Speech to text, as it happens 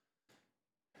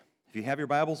If you have your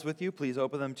Bibles with you, please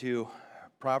open them to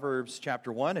Proverbs chapter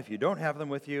 1. If you don't have them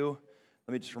with you,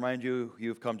 let me just remind you,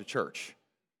 you've come to church.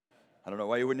 I don't know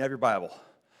why you wouldn't have your Bible.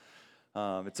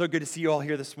 It's so good to see you all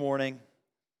here this morning.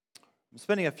 I'm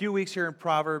spending a few weeks here in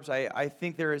Proverbs. I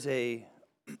think there is a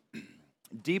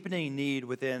deepening need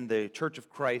within the Church of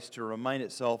Christ to remind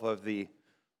itself of the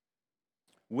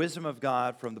wisdom of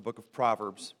God from the book of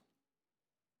Proverbs.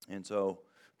 And so,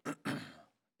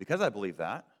 because I believe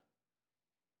that,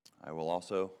 I will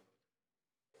also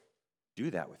do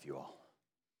that with you all.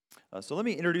 So let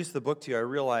me introduce the book to you. I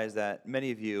realize that many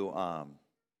of you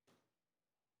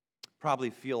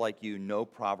probably feel like you know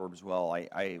Proverbs well.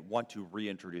 I want to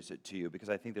reintroduce it to you because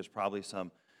I think there's probably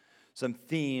some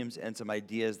themes and some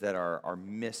ideas that are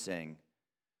missing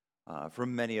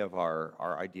from many of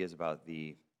our ideas about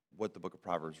what the book of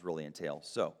Proverbs really entails.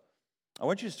 So I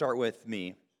want you to start with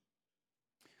me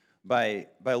by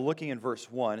looking in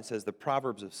verse 1. It says, the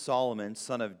Proverbs of Solomon,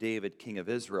 son of David, king of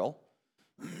Israel.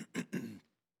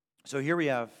 So here we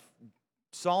have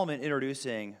Solomon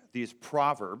introducing these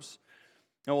Proverbs.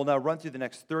 And we'll now run through the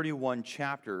next 31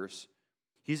 chapters.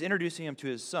 He's introducing them to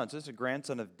his son. So this is a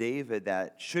grandson of David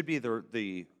that should be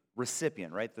the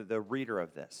recipient, right? The reader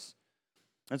of this.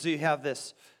 And so you have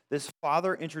this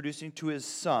father introducing to his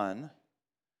son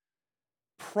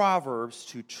Proverbs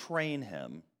to train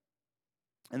him.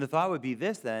 And the thought would be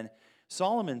this then: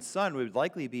 Solomon's son would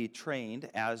likely be trained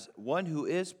as one who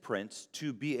is prince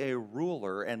to be a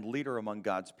ruler and leader among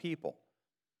God's people.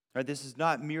 Right, this is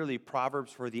not merely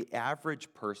Proverbs for the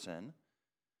average person.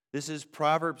 This is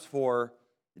Proverbs for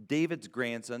David's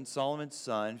grandson, Solomon's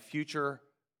son, future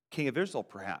king of Israel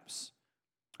perhaps,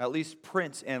 at least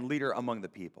prince and leader among the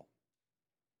people.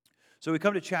 So we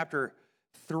come to chapter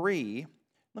 3.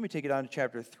 Let me take it on to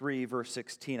chapter 3, verse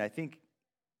 16. I think,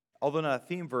 although not a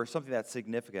theme verse, something that's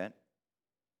significant.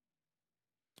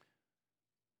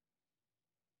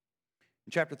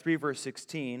 In chapter 3, verse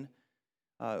 16,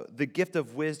 the gift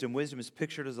of wisdom. Wisdom is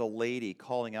pictured as a lady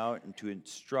calling out and to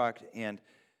instruct. And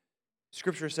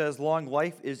Scripture says, long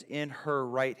life is in her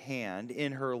right hand.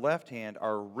 In her left hand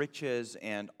are riches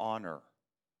and honor.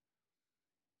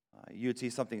 You would see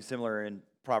something similar in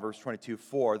Proverbs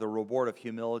 22:4. The reward of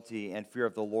humility and fear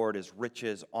of the Lord is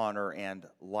riches, honor, and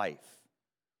life.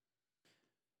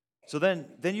 So then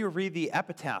you read the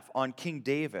epitaph on King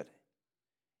David.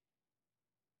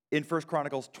 In 1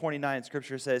 Chronicles 29,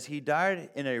 Scripture says, he died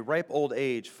in a ripe old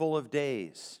age, full of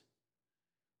days,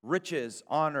 riches,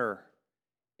 honor,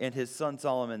 and his son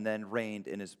Solomon then reigned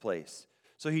in his place.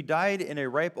 So he died in a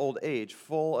ripe old age,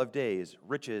 full of days,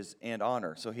 riches, and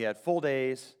honor. So he had full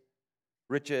days,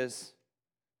 riches,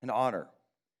 and honor.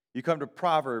 You come to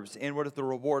Proverbs, and what is the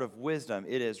reward of wisdom?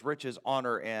 It is riches,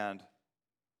 honor, and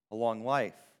a long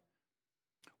life.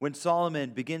 When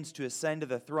Solomon begins to ascend to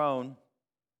the throne,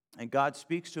 and God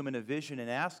speaks to him in a vision and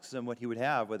asks him what he would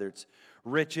have, whether it's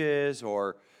riches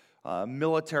or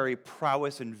military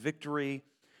prowess and victory,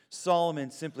 Solomon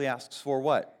simply asks for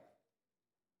what?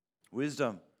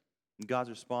 Wisdom. And God's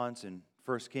response in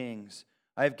 1 Kings,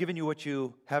 I have given you what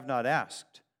you have not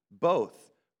asked,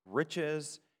 both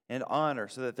riches and honor,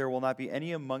 so that there will not be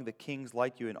any among the kings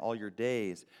like you in all your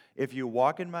days. If you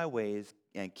walk in my ways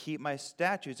and keep my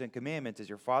statutes and commandments as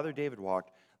your father David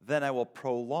walked, then I will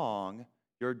prolong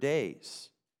your days.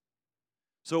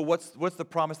 So what's the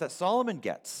promise that Solomon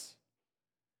gets?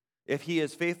 If he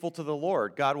is faithful to the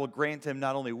Lord, God will grant him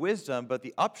not only wisdom, but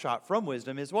the upshot from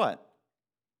wisdom is what?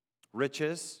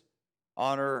 Riches,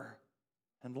 honor,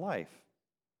 and life.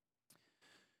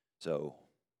 So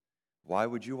why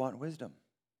would you want wisdom?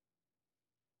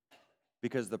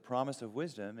 Because the promise of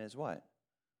wisdom is what?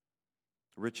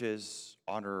 Riches,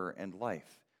 honor, and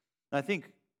life. And I think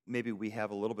maybe we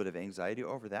have a little bit of anxiety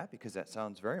over that because that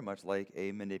sounds very much like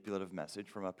a manipulative message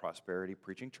from a prosperity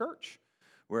preaching church,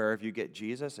 where if you get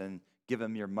Jesus and give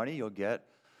him your money, you'll get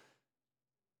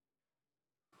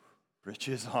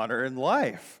riches, honor, and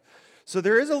life. So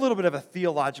there is a little bit of a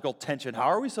theological tension. How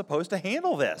are we supposed to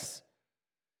handle this?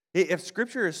 If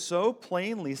Scripture so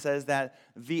plainly says that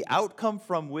the outcome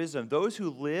from wisdom, those who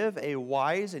live a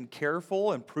wise and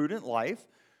careful and prudent life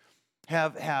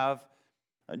have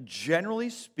generally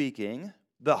speaking,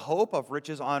 the hope of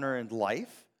riches, honor, and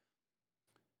life,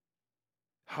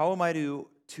 how am I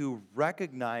to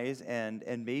recognize and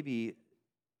maybe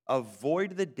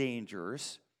avoid the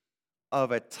dangers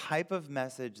of a type of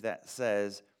message that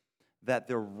says that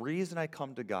the reason I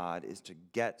come to God is to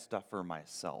get stuff for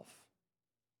myself?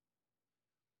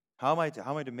 How am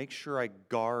I to make sure I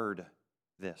guard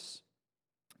this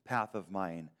path of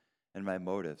mine and my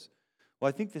motives? Well,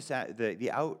 I think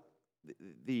the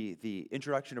the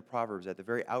introduction of Proverbs at the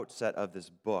very outset of this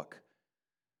book,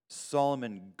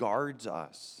 Solomon guards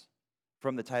us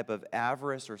from the type of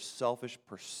avarice or selfish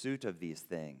pursuit of these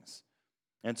things.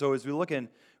 And so as we look in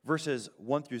verses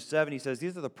 1 through 7, he says,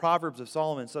 these are the Proverbs of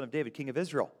Solomon, son of David, king of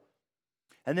Israel.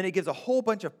 And then he gives a whole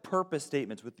bunch of purpose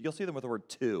statements. You'll see them with the word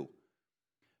to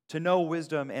know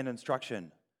wisdom and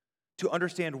instruction, to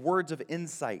understand words of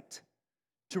insight,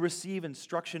 to receive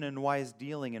instruction in wise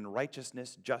dealing in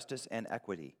righteousness, justice, and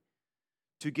equity,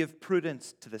 to give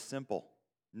prudence to the simple,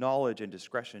 knowledge and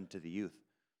discretion to the youth.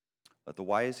 Let the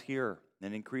wise hear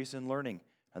and increase in learning,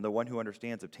 and the one who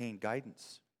understands obtain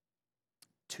guidance.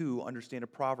 2, understand a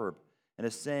proverb and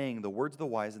a saying, the words of the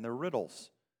wise and their riddles.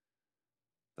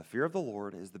 The fear of the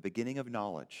Lord is the beginning of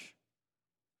knowledge.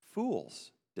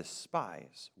 Fools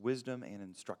despise wisdom and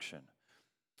instruction.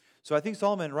 So I think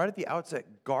Solomon, right at the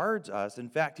outset, guards us. In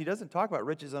fact, he doesn't talk about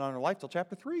riches and honor life till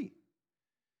chapter 3. He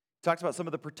talks about some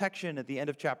of the protection at the end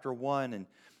of chapter 1, and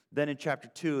then in chapter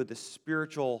 2, the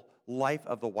spiritual life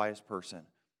of the wise person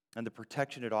and the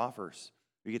protection it offers.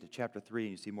 You get to chapter 3,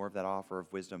 and you see more of that offer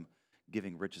of wisdom,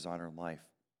 giving riches, honor, and life.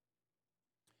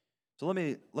 So let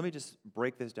me just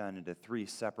break this down into 3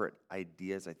 separate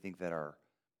ideas I think that are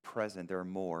present. There are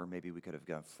more. Maybe we could have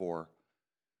gone 4.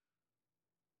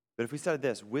 But if we started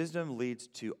this, wisdom leads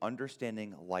to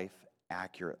understanding life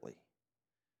accurately.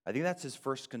 I think that's his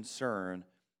first concern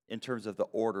in terms of the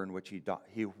order in which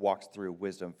he walks through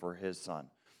wisdom for his son.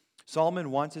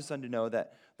 Solomon wants his son to know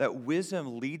that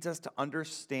wisdom leads us to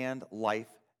understand life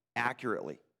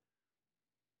accurately.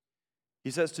 He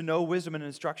says to know wisdom and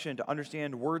instruction, to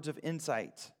understand words of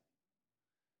insight,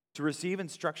 to receive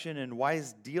instruction in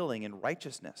wise dealing and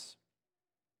righteousness.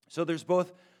 So there's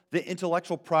both the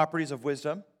intellectual properties of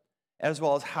wisdom as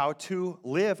well as how to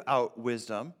live out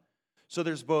wisdom. So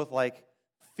there's both like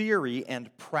theory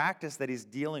and practice that he's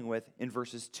dealing with in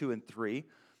verses 2 and 3.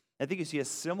 I think you see a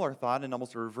similar thought in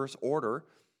almost a reverse order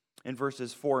in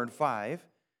verses 4 and 5.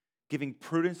 Giving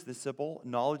prudence to the simple,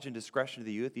 knowledge and discretion to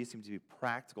the youth. These seem to be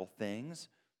practical things,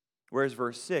 whereas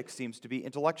verse 6 seems to be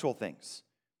intellectual things.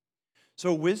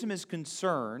 So wisdom is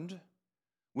concerned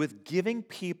with giving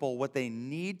people what they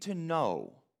need to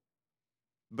know,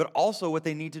 but also what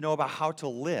they need to know about how to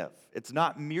live. It's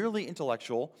not merely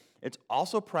intellectual, it's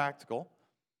also practical.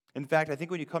 In fact, I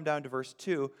think when you come down to verse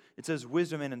 2, it says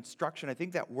wisdom and instruction. I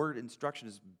think that word instruction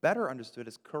is better understood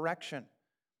as correction.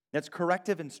 That's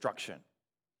corrective instruction.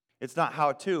 It's not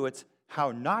how to, it's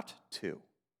how not to.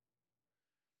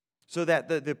 So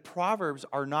that the Proverbs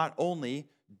are not only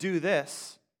do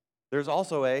this, there's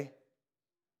also a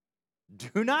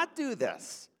do not do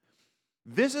this.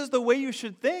 This is the way you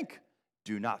should think.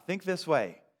 Do not think this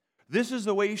way. This is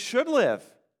the way you should live.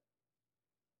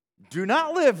 Do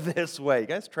not live this way. You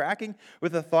guys tracking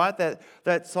with the thought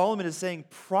that Solomon is saying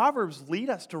Proverbs lead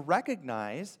us to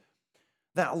recognize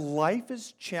that life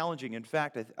is challenging. In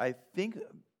fact, I think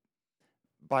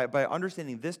by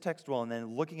understanding this text well and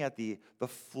then looking at the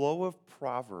flow of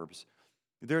Proverbs,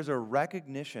 there's a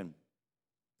recognition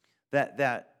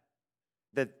that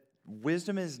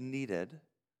wisdom is needed.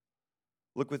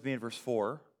 Look with me in verse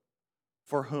 4.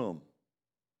 For whom?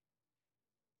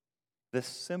 The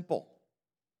simple.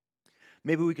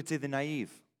 Maybe we could say the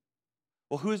naive.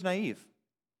 Well, who is naive?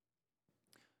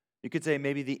 You could say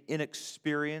maybe the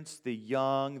inexperienced, the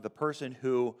young, the person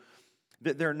who,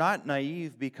 they're not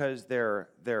naive because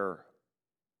they're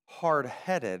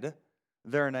hard-headed.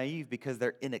 They're naive because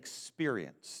they're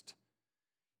inexperienced.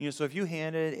 You know, so if you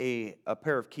handed a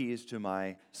pair of keys to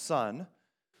my son,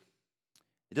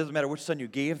 it doesn't matter which son you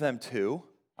gave them to,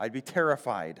 I'd be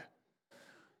terrified.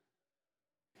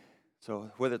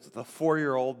 So whether it's the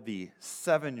 4-year-old, the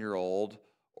 7-year-old,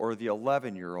 or the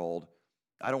 11-year-old,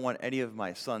 I don't want any of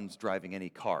my sons driving any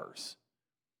cars.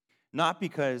 Not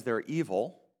because they're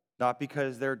evil, not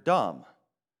because they're dumb,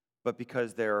 but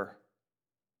because they're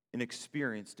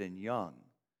inexperienced and young.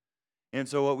 And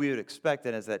so what we would expect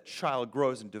then as that child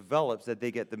grows and develops, that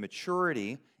they get the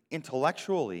maturity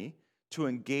intellectually to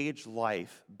engage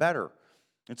life better.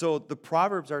 And so the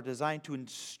Proverbs are designed to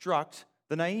instruct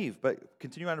the naive. But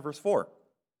continue on to verse 4.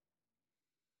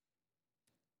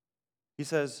 He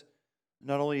says,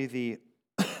 not only the,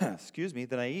 the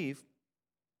naive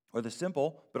or the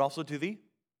simple, but also to the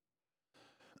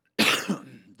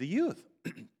youth.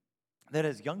 That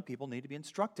is, young people need to be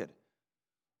instructed.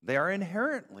 They are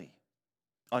inherently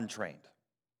untrained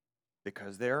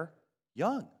because they're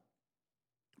young.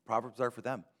 Proverbs are for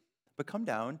them. But come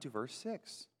down to verse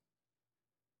 6.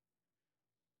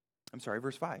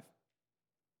 Verse 5.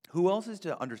 Who else is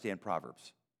to understand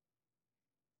Proverbs?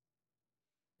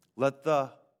 Let the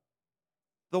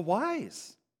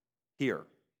wise here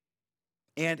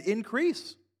and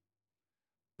increase.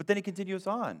 But then he continues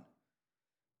on.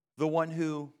 The one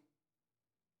who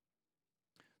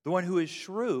is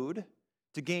shrewd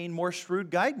to gain more shrewd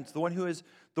guidance, the one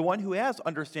who has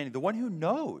understanding, the one who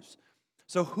knows.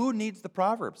 So who needs the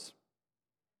Proverbs?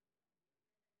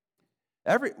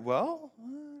 Do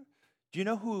you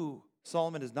know who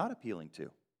Solomon is not appealing to?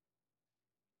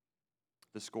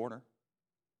 The scorner,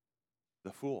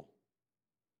 the fool.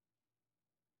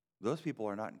 Those people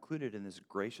are not included in this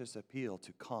gracious appeal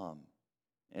to come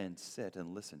and sit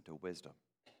and listen to wisdom.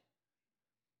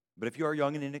 But if you are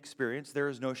young and inexperienced, there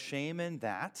is no shame in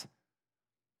that.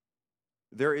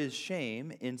 There is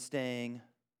shame in staying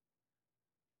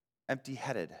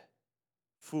empty-headed,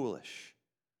 foolish,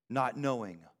 not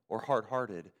knowing, or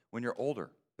hard-hearted when you're older,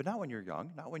 but not when you're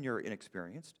young, not when you're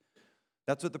inexperienced.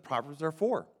 That's what the Proverbs are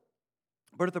for.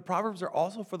 But if the Proverbs are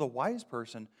also for the wise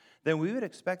person, then we would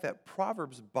expect that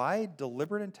Proverbs, by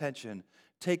deliberate intention,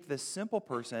 take the simple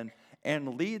person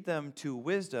and lead them to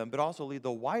wisdom, but also lead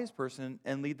the wise person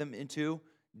and lead them into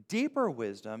deeper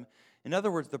wisdom. In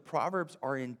other words, the Proverbs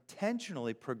are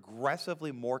intentionally,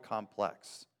 progressively more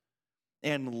complex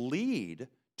and lead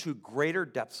to greater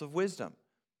depths of wisdom,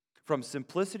 from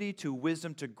simplicity to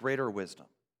wisdom to greater wisdom.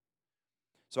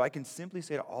 So I can simply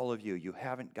say to all of you, you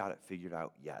haven't got it figured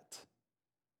out yet.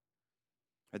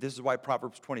 And this is why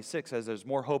Proverbs 26 says there's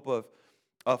more hope of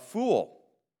a fool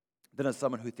than of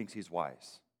someone who thinks he's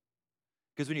wise.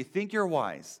 Because when you think you're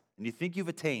wise and you think you've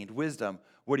attained wisdom,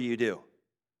 what do? You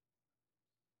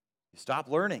stop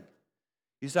learning.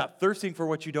 You stop thirsting for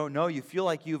what you don't know. You feel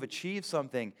like you've achieved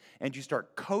something and you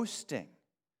start coasting.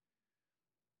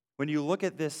 When you look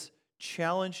at this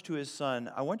challenge to his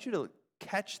son, I want you to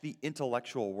catch the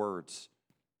intellectual words.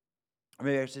 Or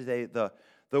maybe I should say the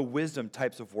wisdom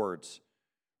types of words.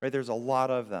 Right? There's a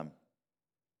lot of them.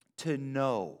 To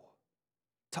know,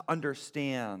 to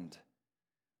understand.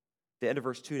 The end of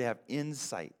verse 2, to have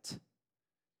insight,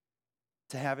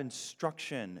 to have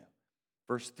instruction.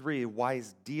 Verse 3,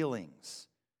 wise dealings.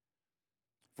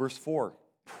 Verse 4,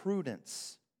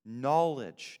 prudence,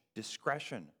 knowledge,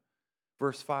 discretion.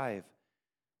 Verse 5,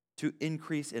 to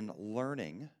increase in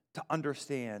learning, to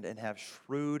understand and have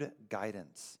shrewd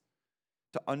guidance.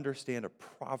 To understand a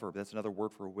proverb, that's another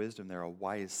word for wisdom there, a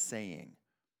wise saying.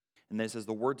 And then it says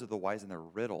the words of the wise and their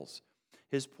riddles.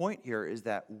 His point here is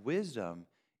that wisdom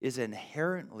is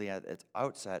inherently at its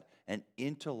outset an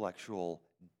intellectual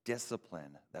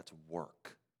discipline that's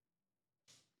work.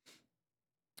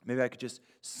 Maybe I could just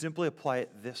simply apply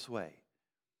it this way.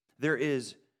 There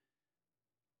is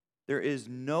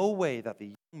no way that the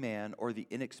young man or the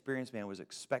inexperienced man was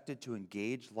expected to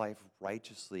engage life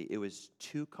righteously. It was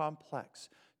too complex,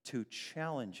 too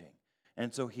challenging.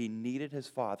 And so he needed his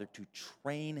father to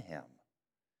train him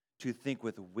to think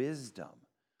with wisdom.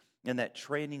 And that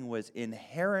training was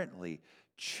inherently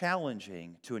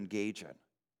challenging to engage in.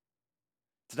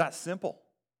 It's not simple.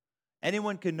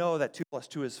 Anyone can know that 2 +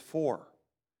 2 is 4.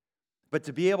 But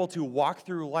to be able to walk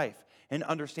through life and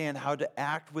understand how to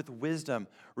act with wisdom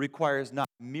requires not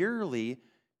merely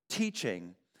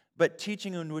teaching, but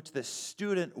teaching in which the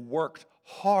student worked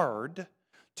hard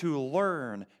to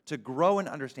learn, to grow in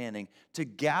understanding, to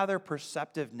gather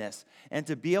perceptiveness, and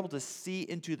to be able to see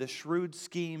into the shrewd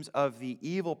schemes of the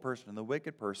evil person and the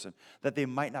wicked person, that they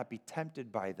might not be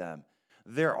tempted by them.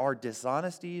 There are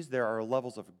dishonesties, there are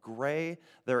levels of gray,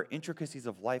 there are intricacies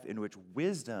of life in which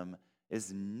wisdom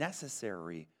is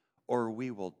necessary, or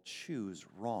we will choose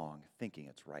wrong, thinking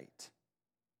it's right.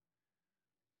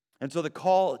 And so the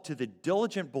call to the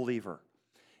diligent believer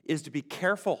is to be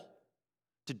careful,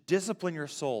 to discipline your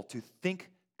soul, to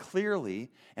think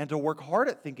clearly, and to work hard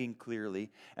at thinking clearly.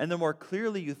 And the more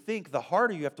clearly you think, the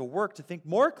harder you have to work to think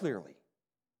more clearly.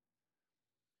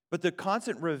 But the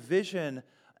constant revision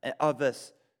of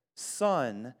this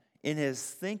son in his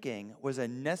thinking was a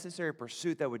necessary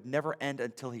pursuit that would never end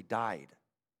until he died.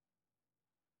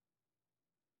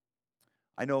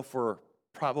 I know for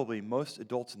probably most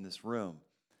adults in this room,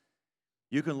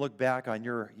 you can look back on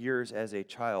your years as a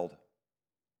child,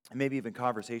 and maybe even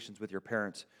conversations with your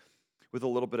parents, with a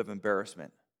little bit of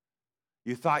embarrassment.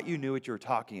 You thought you knew what you were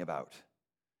talking about,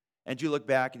 and you look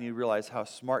back and you realize how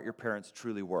smart your parents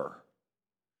truly were.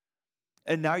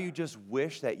 And now you just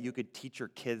wish that you could teach your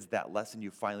kids that lesson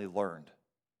you finally learned,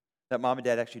 that mom and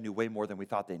dad actually knew way more than we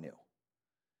thought they knew.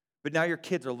 But now your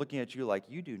kids are looking at you like,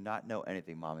 you do not know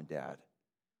anything, mom and dad.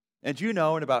 And you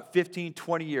know in about 15,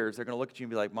 20 years, they're going to look at you and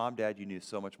be like, Mom, Dad, you knew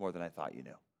so much more than I thought you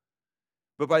knew.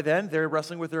 But by then, they're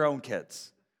wrestling with their own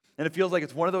kids. And it feels like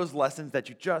it's one of those lessons that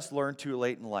you just learned too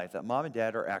late in life, that mom and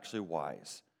dad are actually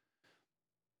wise.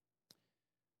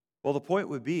 Well, the point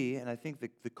would be, and I think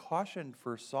the caution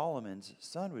for Solomon's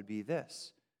son would be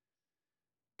this: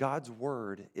 God's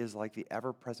word is like the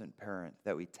ever-present parent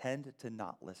that we tend to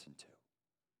not listen to.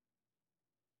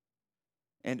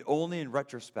 And only in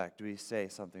retrospect do we say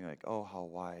something like, oh, how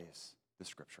wise the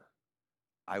scripture.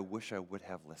 I wish I would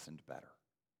have listened better.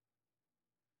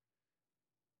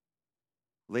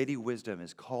 Lady Wisdom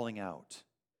is calling out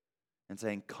and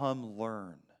saying, come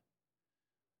learn.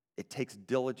 It takes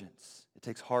diligence. It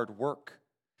takes hard work.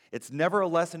 It's never a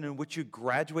lesson in which you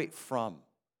graduate from.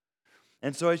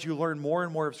 And so as you learn more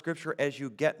and more of Scripture, as you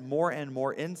get more and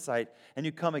more insight, and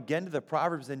you come again to the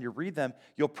Proverbs and you read them,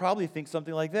 you'll probably think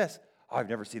something like this: oh, I've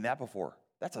never seen that before.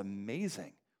 That's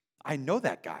amazing. I know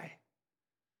that guy.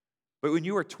 But when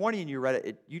you were 20 and you read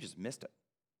it, you just missed it.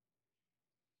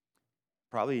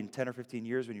 Probably in 10 or 15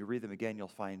 years, when you read them again, you'll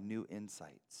find new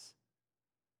insights.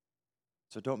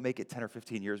 So don't make it 10 or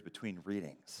 15 years between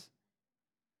readings.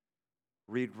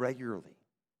 Read regularly.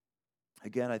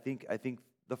 Again, I think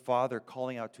the father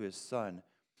calling out to his son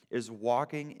is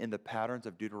walking in the patterns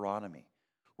of Deuteronomy,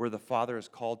 where the father is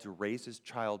called to raise his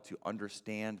child to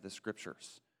understand the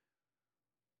scriptures.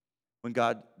 When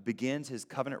God begins his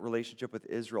covenant relationship with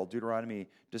Israel, Deuteronomy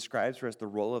describes for us the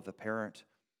role of the parent.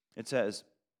 It says,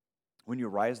 when you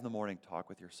rise in the morning, talk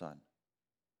with your son.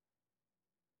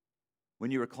 When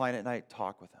you recline at night,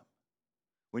 talk with him.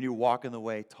 When you walk in the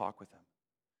way, talk with him.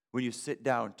 When you sit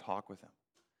down, talk with him.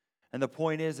 And the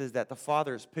point is that the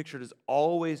father is pictured as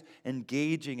always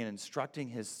engaging and instructing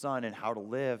his son in how to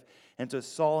live. And so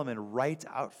Solomon writes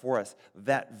out for us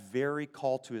that very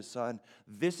call to his son.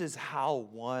 This is how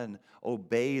one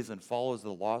obeys and follows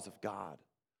the laws of God.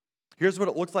 Here's what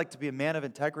it looks like to be a man of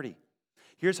integrity.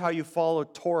 Here's how you follow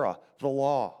Torah, the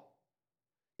law,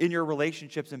 in your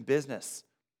relationships and business.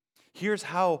 Here's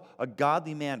how a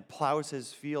godly man plows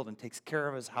his field and takes care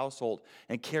of his household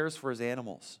and cares for his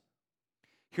animals.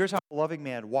 Here's how a loving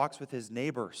man walks with his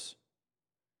neighbors.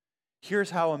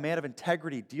 Here's how a man of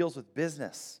integrity deals with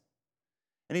business.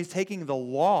 And he's taking the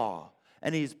law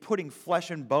and he's putting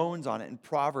flesh and bones on it in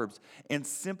Proverbs and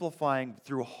simplifying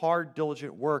through hard,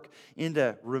 diligent work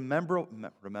into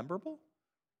memorable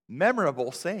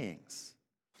sayings.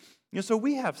 So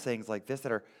we have sayings like this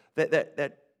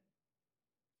that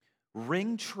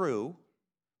ring true,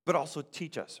 but also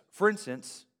teach us. For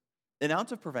instance, an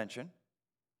ounce of prevention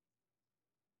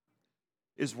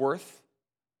is worth,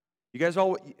 you guys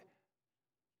all,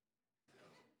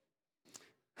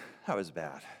 that was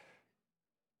bad.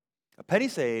 A penny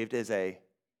saved is okay,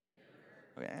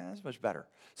 that's much better.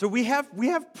 So we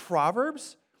have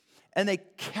Proverbs, and they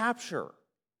capture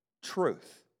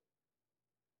truth.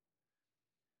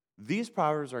 These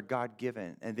Proverbs are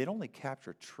God-given, and they don't only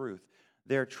capture truth,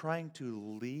 they're trying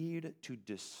to lead to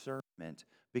discernment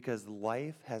because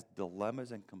life has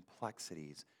dilemmas and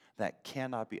complexities that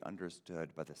cannot be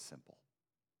understood by the simple.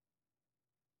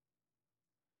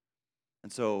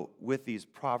 And so with these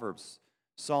Proverbs,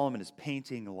 Solomon is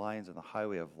painting lines on the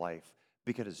highway of life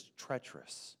because it is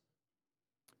treacherous,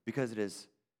 because it is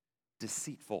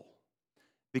deceitful,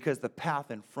 because the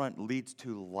path in front leads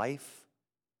to life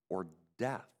or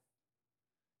death,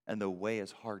 and the way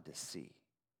is hard to see.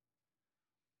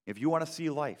 If you want to see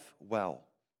life well,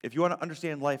 if you want to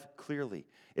understand life clearly,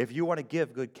 if you want to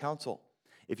give good counsel,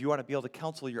 if you want to be able to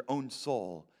counsel your own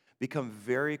soul, become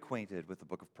very acquainted with the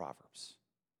book of Proverbs.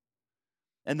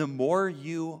 And the more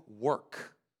you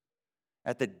work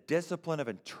at the discipline of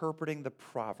interpreting the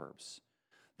Proverbs,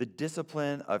 the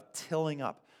discipline of tilling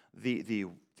up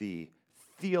the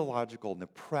theological and the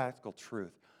practical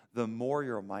truth, the more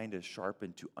your mind is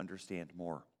sharpened to understand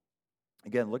more.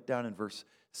 Again, look down in verse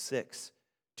 6.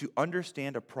 To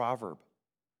understand a proverb.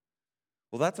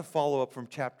 Well, that's a follow-up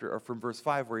from verse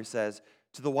 5 where he says,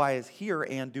 to the wise hear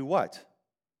and do what?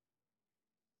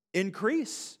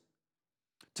 Increase.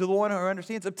 To the one who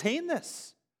understands, obtain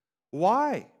this.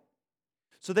 Why?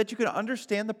 So that you can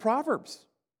understand the Proverbs.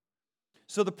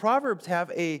 So the Proverbs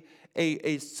have a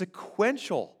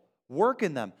sequential work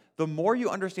in them. The more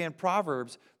you understand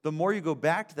Proverbs, the more you go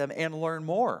back to them and learn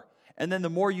more. And then the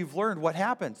more you've learned, what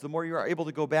happens? The more you are able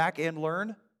to go back and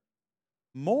learn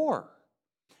more.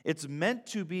 It's meant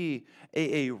to be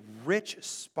a rich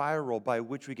spiral by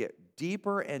which we get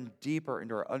deeper and deeper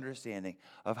into our understanding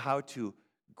of how to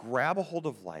grab a hold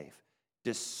of life,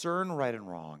 discern right and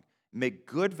wrong, make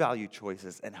good value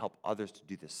choices, and help others to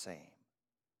do the same.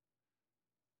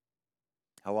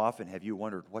 How often have you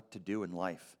wondered what to do in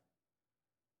life?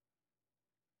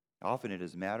 Often it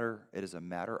is a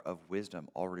matter of wisdom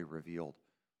already revealed.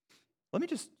 Let me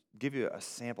just give you a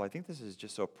sample. I think this is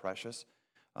just so precious.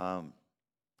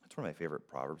 It's one of my favorite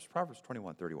Proverbs. Proverbs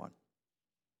 21:31.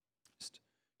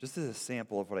 just as a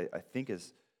sample of what I think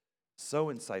is so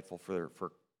insightful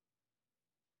for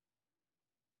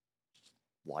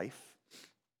life.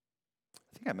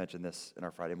 I think I mentioned this in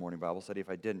our Friday morning Bible study.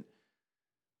 If I didn't,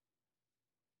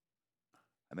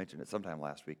 I mentioned it sometime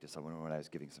last week to someone when I was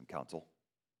giving some counsel.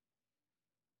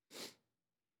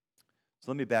 So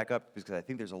let me back up because I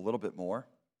think there's a little bit more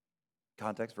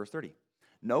context. Verse 30.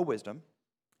 No wisdom,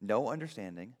 no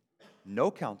understanding,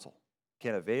 no counsel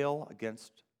can avail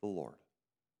against the Lord.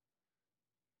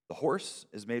 The horse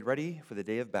is made ready for the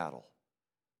day of battle,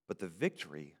 but the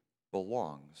victory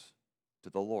belongs to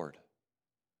the Lord.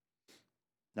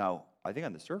 Now, I think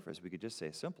on the surface, we could just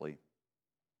say simply,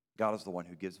 God is the one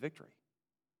who gives victory.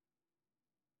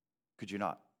 Could you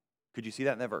not? Could you see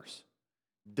that in that verse?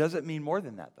 Does it mean more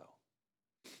than that, though?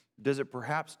 Does it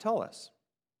perhaps tell us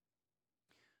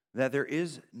that there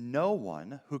is no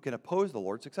one who can oppose the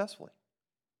Lord successfully?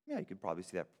 Yeah, you could probably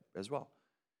see that as well.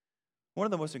 One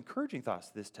of the most encouraging thoughts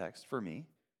of this text for me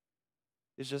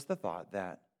is just the thought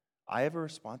that I have a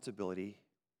responsibility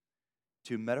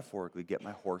to metaphorically get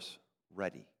my horse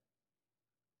ready,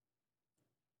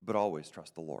 but always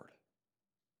trust the Lord.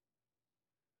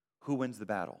 Who wins the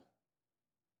battle?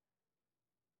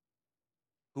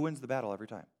 Who wins the battle every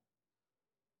time?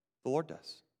 The Lord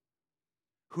does.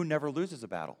 Who never loses a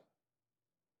battle?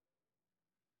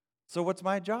 So what's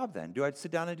my job then? Do I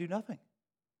sit down and do nothing?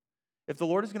 If the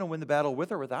Lord is going to win the battle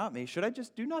with or without me, should I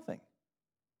just do nothing?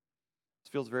 This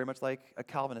feels very much like a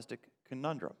Calvinistic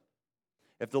conundrum.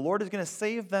 If the Lord is going to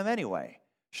save them anyway,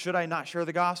 should I not share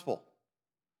the gospel?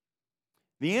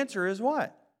 The answer is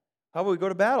what? How about we go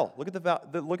to battle? Look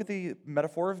at the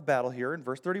metaphor of battle here in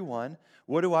verse 31.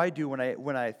 What do I do when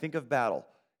I think of battle?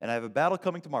 And I have a battle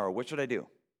coming tomorrow. What should I do?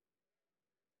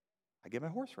 I get my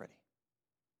horse ready.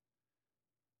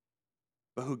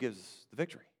 But who gives the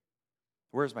victory?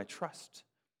 Where's my trust?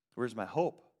 Where's my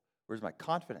hope? Where's my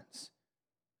confidence?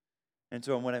 And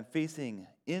so when I'm facing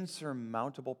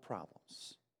insurmountable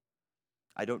problems,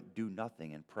 I don't do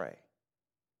nothing and pray.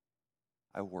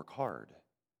 I work hard,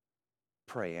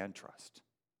 pray and trust,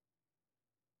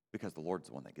 because the Lord's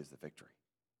the one that gives the victory.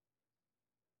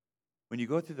 When you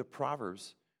go through the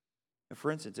Proverbs,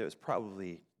 for instance, it was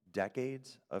probably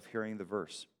decades of hearing the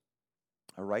verse,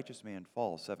 a righteous man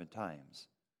falls 7 times,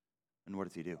 and what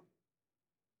does he do?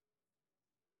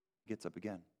 He gets up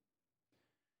again.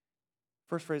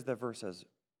 First phrase of that verse says,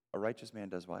 a righteous man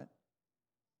does what?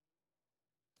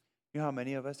 You know how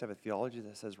many of us have a theology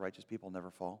that says righteous people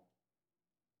never fall?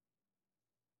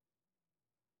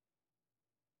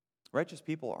 Righteous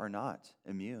people are not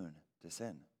immune to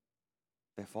sin.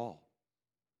 They fall.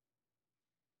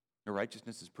 Their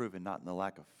righteousness is proven not in the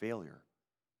lack of failure,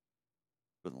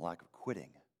 but in the lack of quitting.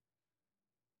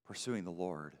 Pursuing the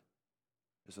Lord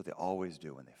is what they always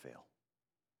do when they fail.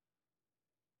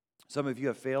 Some of you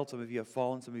have failed, some of you have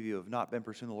fallen, some of you have not been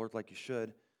pursuing the Lord like you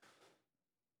should.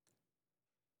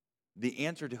 The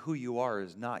answer to who you are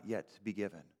is not yet to be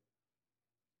given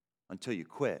until you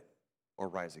quit or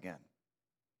rise again.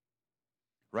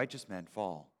 Righteous men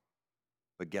fall,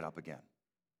 but get up again.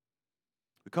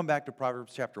 We come back to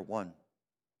Proverbs chapter 1.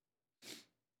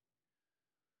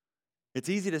 It's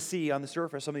easy to see on the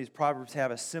surface some of these Proverbs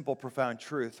have a simple, profound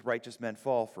truth. Righteous men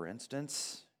fall, for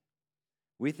instance.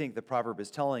 We think the proverb is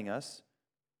telling us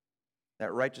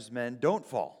that righteous men don't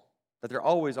fall, that they're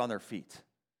always on their feet.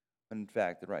 In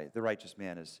fact, the righteous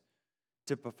man is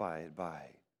typified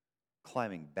by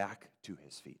climbing back to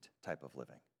his feet type of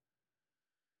living.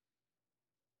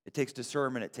 It takes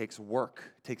discernment, it takes work,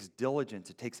 it takes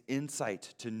diligence, it takes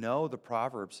insight to know the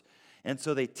Proverbs. And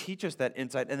so they teach us that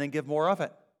insight and then give more of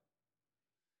it.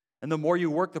 And the more you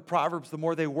work the Proverbs, the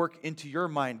more they work into your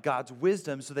mind God's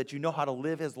wisdom so that you know how to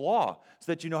live His law,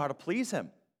 so that you know how to please Him.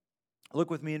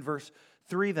 Look with me in verse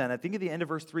 3 then. I think at the end of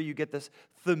verse 3 you get this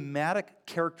thematic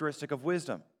characteristic of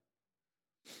wisdom.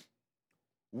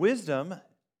 Wisdom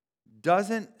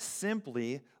doesn't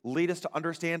simply lead us to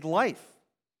understand life.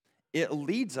 It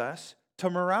leads us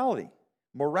to morality.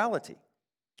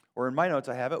 Or in my notes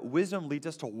I have it, wisdom leads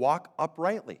us to walk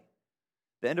uprightly.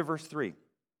 The end of verse 3.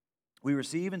 We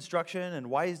receive instruction and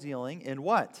wise dealing in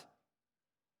what?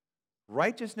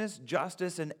 Righteousness,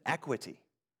 justice, and equity.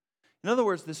 In other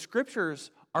words, the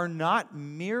Scriptures are not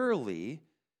merely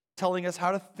telling us how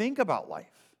to think about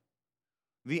life.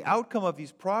 The outcome of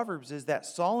these Proverbs is that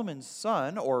Solomon's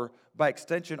son, or by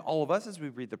extension all of us as we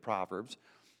read the Proverbs,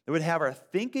 would have our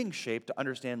thinking shaped to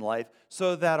understand life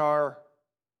so that our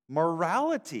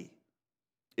morality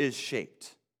is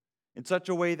shaped in such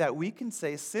a way that we can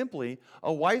say simply,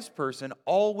 a wise person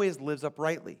always lives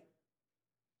uprightly.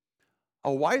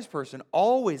 A wise person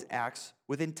always acts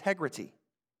with integrity.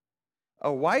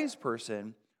 A wise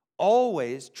person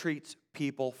always treats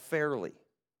people fairly.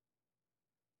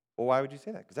 Well, why would you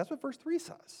say that? Because that's what verse 3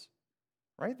 says,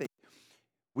 right?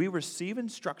 We receive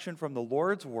instruction from the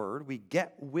Lord's word. We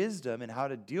get wisdom in how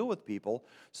to deal with people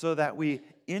so that we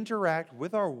interact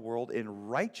with our world in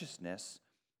righteousness,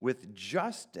 with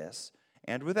justice,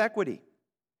 and with equity.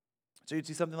 So you'd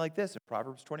see something like this in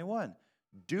Proverbs 21.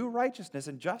 Do righteousness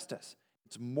and justice.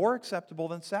 It's more acceptable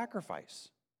than sacrifice.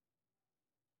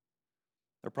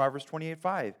 Or Proverbs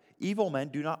 28:5. Evil men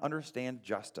do not understand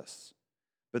justice,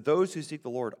 but those who seek the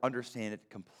Lord understand it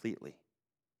completely.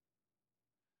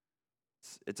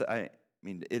 It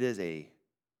is an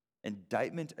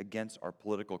indictment against our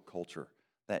political culture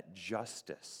that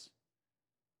justice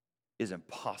is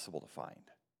impossible to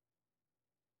find.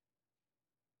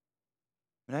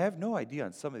 And I have no idea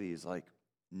on some of these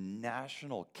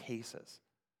national cases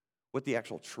what the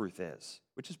actual truth is,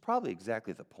 which is probably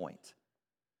exactly the point.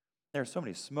 There are so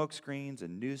many smoke screens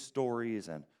and news stories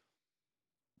and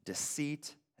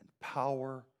deceit and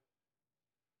power.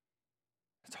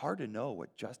 It's hard to know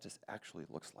what justice actually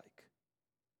looks like.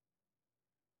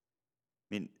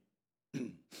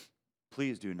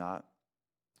 Please do not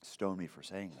stone me for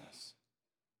saying this.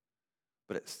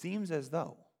 But it seems as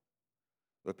though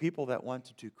the people that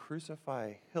wanted to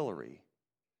crucify Hillary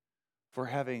for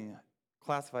having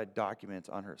classified documents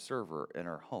on her server in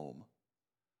her home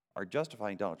are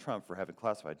justifying Donald Trump for having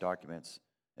classified documents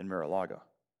in Mar-a-Lago.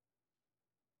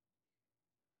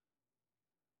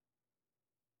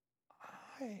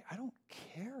 I don't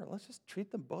care. Let's just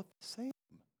treat them both the same.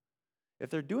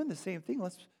 If they're doing the same thing,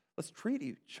 let's treat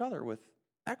each other with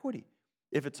equity.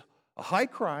 If it's a high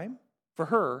crime for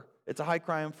her, it's a high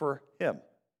crime for him.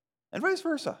 And vice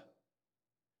versa.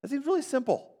 That seems really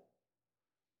simple.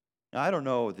 Now, I don't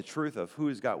know the truth of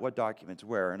who's got what documents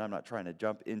where, and I'm not trying to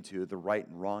jump into the right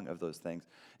and wrong of those things.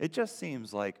 It just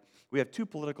seems like we have two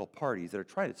political parties that are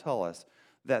trying to tell us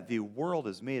that the world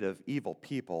is made of evil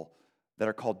people that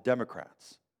are called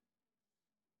Democrats.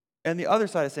 And the other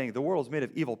side is saying the world is made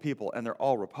of evil people and they're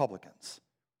all Republicans.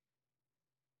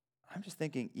 I'm just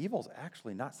thinking evil's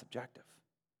actually not subjective.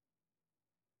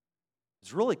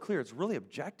 It's really clear, it's really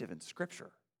objective in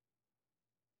Scripture.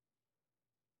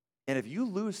 And if you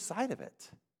lose sight of it,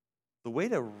 the way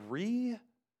to re-engage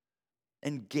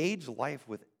life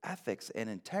with ethics and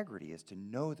integrity is to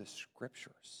know the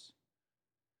Scriptures.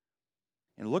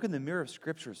 And look in the mirror of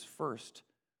Scriptures first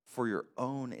for your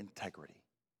own integrity.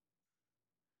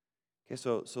 Okay,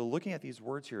 so looking at these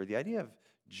words here, the idea of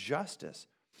justice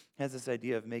has this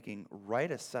idea of making right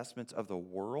assessments of the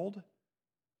world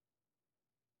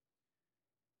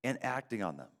and acting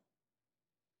on them.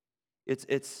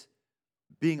 It's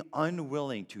being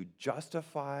unwilling to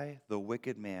justify the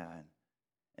wicked man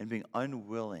and being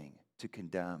unwilling to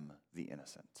condemn the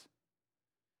innocent.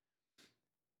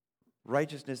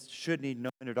 Righteousness should need no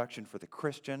introduction for the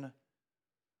Christian.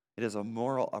 It is a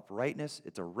moral uprightness,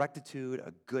 it's a rectitude,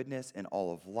 a goodness in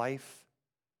all of life.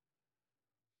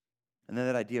 And then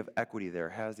that idea of equity there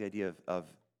has the idea of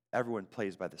everyone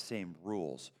plays by the same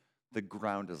rules. The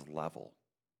ground is level.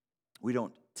 We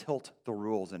don't tilt the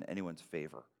rules in anyone's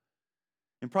favor.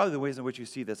 And probably the ways in which you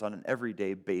see this on an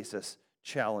everyday basis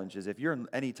challenge is if you're in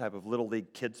any type of little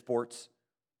league kid sports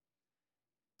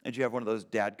and you have one of those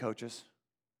dad coaches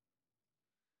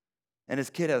and his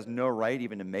kid has no right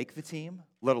even to make the team,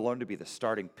 let alone to be the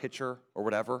starting pitcher or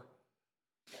whatever.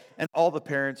 And all the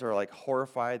parents are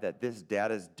horrified that this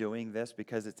dad is doing this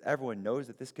because everyone knows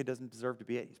that this kid doesn't deserve to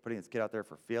be it. He's putting his kid out there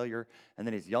for failure, and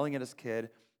then he's yelling at his kid,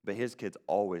 but his kid's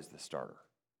always the starter.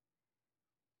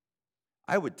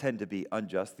 I would tend to be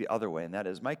unjust the other way, and that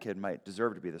is my kid might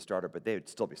deserve to be the starter, but they would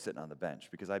still be sitting on the bench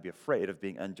because I'd be afraid of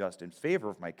being unjust in favor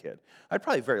of my kid. I'd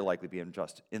probably very likely be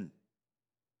unjust in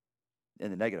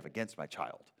the negative against my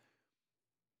child.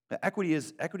 Now, equity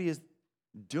is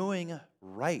doing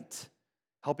right,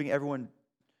 helping everyone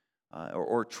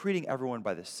or treating everyone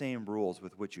by the same rules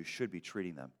with which you should be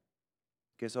treating them.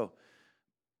 Okay, so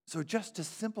just to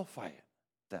simplify it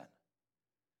then,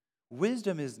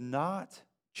 wisdom is not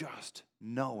just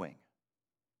knowing.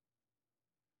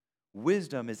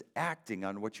 Wisdom is acting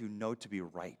on what you know to be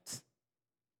right.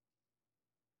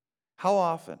 How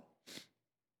often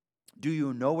do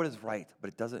you know what is right, but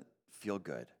it doesn't feel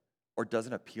good, or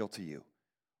doesn't appeal to you,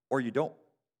 or you don't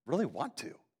really want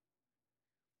to?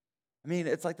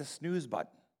 It's like the snooze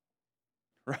button,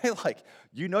 right?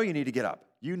 You know you need to get up.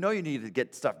 You know you need to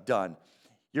get stuff done.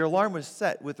 Your alarm was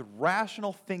set with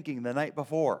rational thinking the night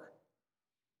before.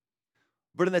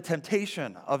 But in the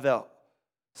temptation of the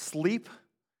sleep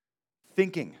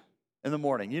thinking in the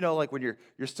morning. You know, like when you're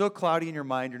still cloudy in your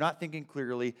mind, you're not thinking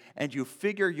clearly, and you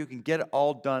figure you can get it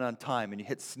all done on time, and you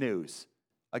hit snooze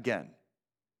again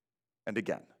and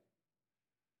again.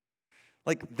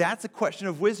 Like, that's a question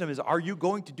of wisdom, is are you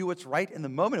going to do what's right in the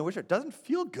moment in which it doesn't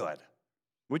feel good?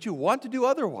 Would you want to do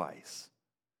otherwise?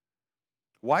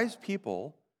 Wise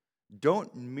people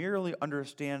don't merely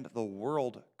understand the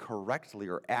world correctly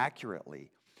or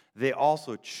accurately. They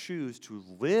also choose to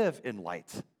live in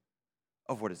light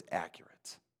of what is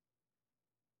accurate.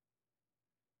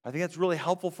 I think that's really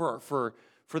helpful for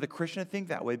the Christian to think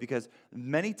that way, because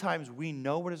many times we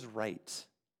know what is right.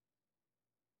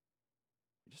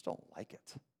 We just don't like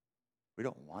it. We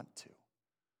don't want to.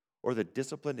 Or the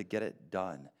discipline to get it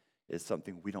done is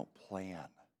something we don't plan,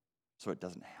 so it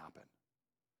doesn't happen.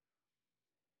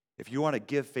 If you want to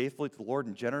give faithfully to the Lord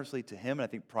and generously to Him, and I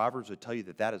think Proverbs would tell you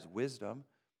that that is wisdom,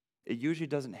 it usually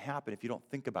doesn't happen if you don't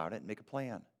think about it and make a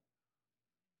plan.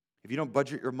 If you don't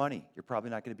budget your money, you're probably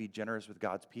not going to be generous with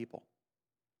God's people.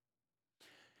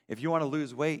 If you want to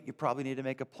lose weight, you probably need to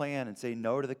make a plan and say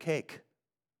no to the cake.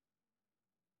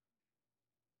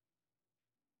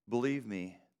 Believe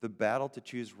me, the battle to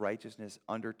choose righteousness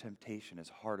under temptation is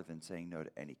harder than saying no to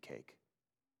any cake.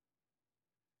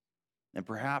 And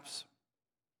perhaps,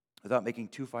 without making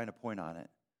too fine a point on it,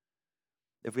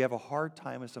 if we have a hard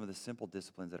time with some of the simple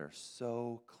disciplines that are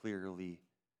so clearly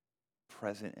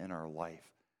present in our life,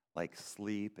 like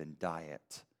sleep and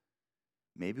diet,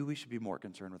 maybe we should be more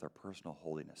concerned with our personal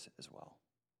holiness as well.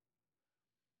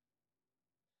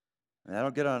 And I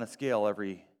don't get on a scale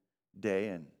every day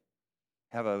and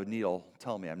have a needle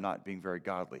tell me I'm not being very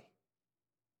godly.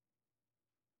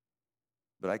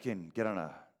 But I can get on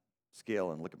a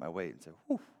scale and look at my weight and say,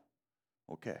 whew,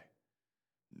 okay,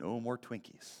 no more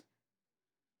Twinkies.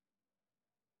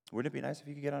 Wouldn't it be nice if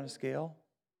you could get on a scale?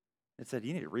 It said,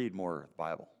 you need to read more of the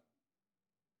Bible.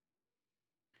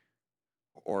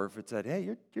 Or if it said, hey,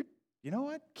 you're you know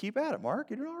what? Keep at it, Mark.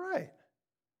 You're doing all right.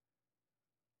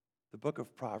 The book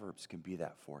of Proverbs can be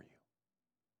that for you.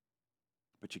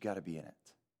 But you got to be in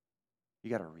it. You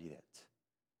got to read it.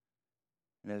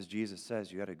 And as Jesus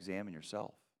says, you got to examine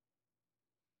yourself.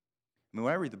 I mean,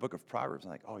 when I read the book of Proverbs,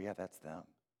 I'm like, oh yeah, that's them.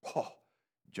 Oh,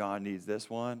 John needs this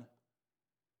one.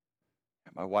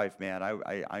 My wife, man,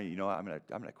 I you know, I'm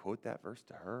gonna quote that verse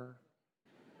to her.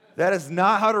 That is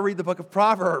not how to read the book of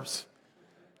Proverbs.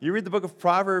 You read the book of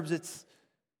Proverbs, it's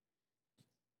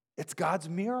God's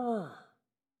mirror.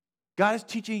 God is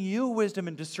teaching you wisdom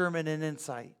and discernment and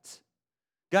insight.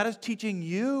 God is teaching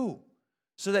you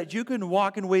so that you can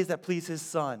walk in ways that please His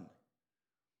Son.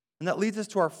 And that leads us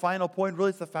to our final point. Really,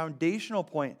 it's the foundational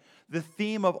point, the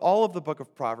theme of all of the book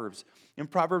of Proverbs. In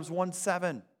Proverbs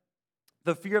 1:7,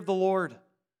 the fear of the Lord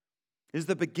is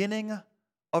the beginning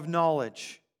of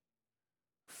knowledge.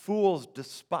 Fools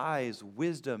despise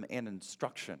wisdom and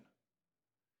instruction.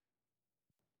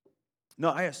 No,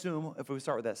 I assume, if we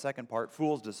start with that second part,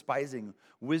 fools despising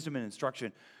wisdom and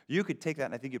instruction, you could take that,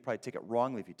 and I think you'd probably take it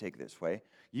wrongly if you take it this way.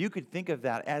 You could think of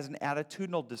that as an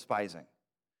attitudinal despising.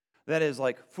 That is,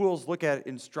 like, fools look at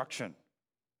instruction.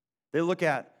 They look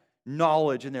at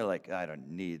knowledge, and they're like, I don't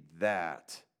need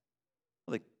that.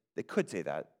 Well, they could say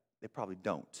that. They probably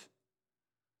don't.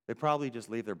 They probably just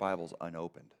leave their Bibles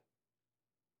unopened.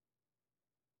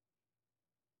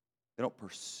 They don't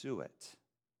pursue it.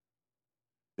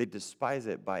 They despise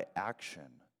it by action,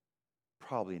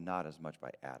 probably not as much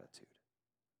by attitude.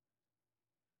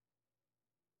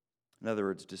 In other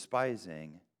words,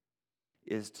 despising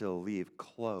is to leave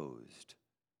closed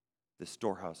the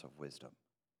storehouse of wisdom.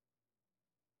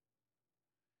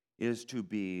 It is to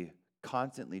be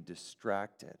constantly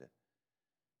distracted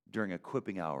during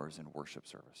equipping hours in worship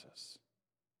services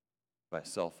by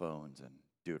cell phones and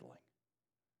doodling.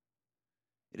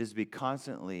 It is to be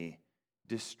constantly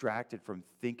distracted from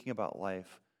thinking about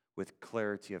life with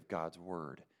clarity of God's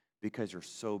word because you're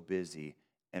so busy,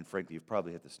 and frankly, you've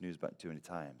probably hit the snooze button too many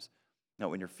times. Now,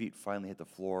 when your feet finally hit the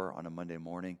floor on a Monday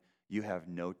morning, you have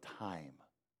no time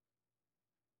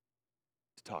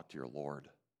to talk to your Lord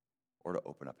or to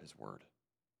open up His word.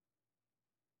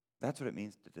 That's what it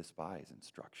means to despise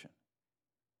instruction.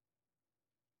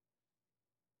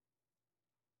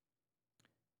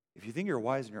 If you think you're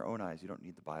wise in your own eyes, you don't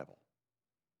need the Bible.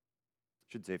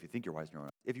 I should say, if you think you're wise in your own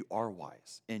eyes. If you are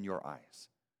wise in your eyes,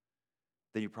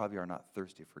 then you probably are not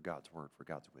thirsty for God's word, for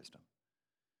God's wisdom.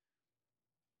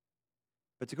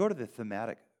 But to go to the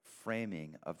thematic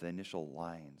framing of the initial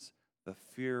lines, the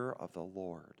fear of the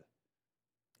Lord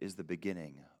is the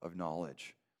beginning of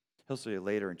knowledge. He'll say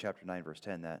later in chapter 9, verse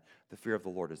 10, that the fear of the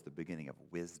Lord is the beginning of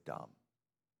wisdom.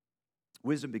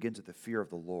 Wisdom begins with the fear of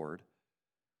the Lord.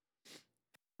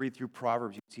 read through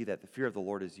Proverbs, you see that the fear of the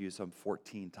Lord is used some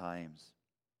 14 times.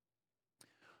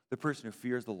 The person who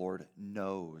fears the Lord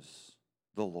knows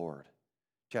the Lord.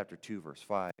 Chapter 2, verse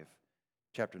 5.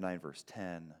 Chapter 9, verse 10.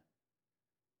 And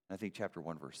I think chapter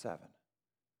 1, verse 7.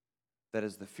 That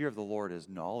is, the fear of the Lord is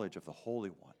knowledge of the Holy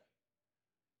One.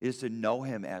 It is to know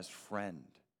him as friend.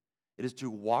 It is to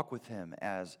walk with him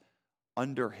as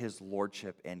under his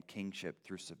lordship and kingship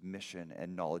through submission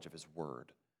and knowledge of his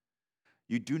word.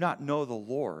 You do not know the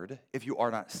Lord if you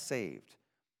are not saved.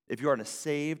 If you are in a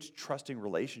saved, trusting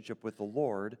relationship with the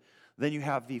Lord, then you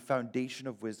have the foundation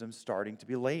of wisdom starting to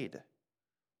be laid.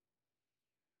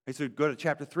 Okay, so go to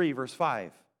chapter 3, verse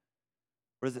 5.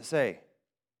 What does it say?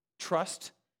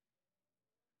 Trust.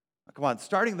 Come on,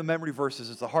 starting the memory verses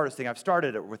is the hardest thing. I've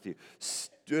started it with you.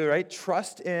 Right?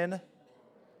 Trust in.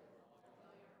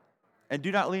 And do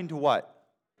not lean to what?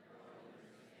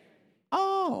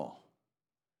 Oh.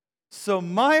 So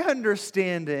my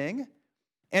understanding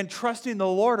and trusting the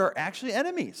Lord are actually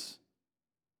enemies.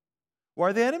 Why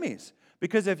are they enemies?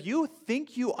 Because if you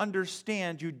think you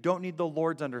understand, you don't need the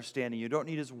Lord's understanding. You don't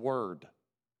need his word.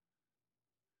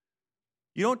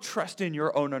 You don't trust in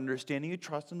your own understanding. You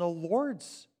trust in the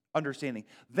Lord's understanding.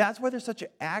 That's why there's such an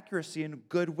accuracy and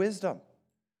good wisdom.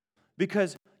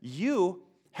 Because you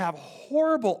have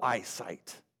horrible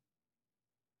eyesight.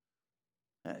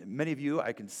 Many of you,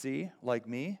 I can see, like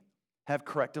me, have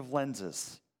corrective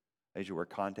lenses. As you wear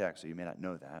contacts, so you may not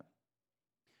know that. And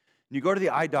you go to the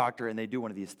eye doctor, and they do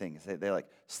one of these things. They like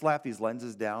slap these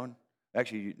lenses down.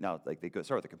 Actually, now like they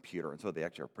start with a computer, and so they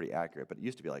actually are pretty accurate. But it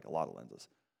used to be like a lot of lenses.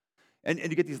 And you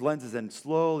get these lenses, and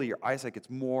slowly your eyesight gets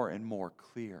more and more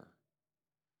clear.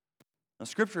 Now,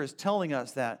 Scripture is telling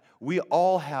us that we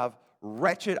all have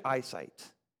wretched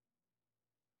eyesight.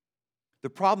 The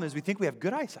problem is we think we have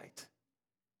good eyesight.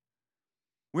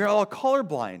 We are all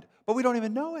colorblind, but we don't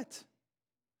even know it.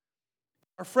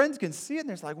 Our friends can see it, and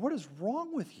they're like, what is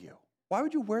wrong with you? Why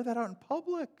would you wear that out in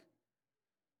public?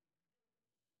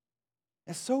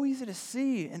 It's so easy to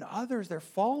see in others their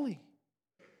folly.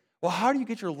 Well, how do you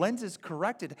get your lenses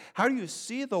corrected? How do you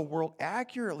see the world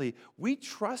accurately? We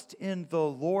trust in the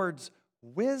Lord's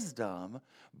wisdom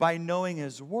by knowing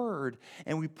his word,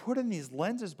 and we put in these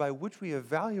lenses by which we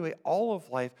evaluate all of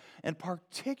life, and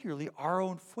particularly our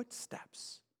own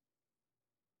footsteps.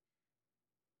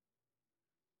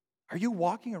 Are you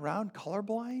walking around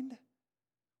colorblind?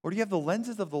 Or do you have the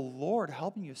lenses of the Lord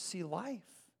helping you see life?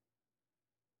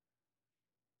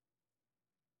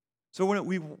 So when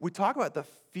we talk about the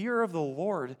fear of the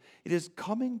Lord, it is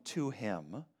coming to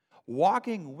him,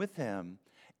 walking with him,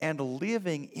 and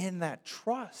living in that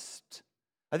trust.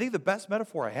 I think the best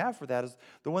metaphor I have for that is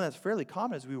the one that's fairly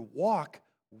common, is we walk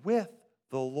with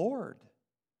the Lord.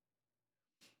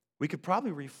 We could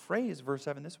probably rephrase verse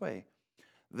 7 this way.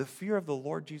 The fear of the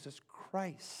Lord Jesus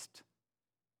Christ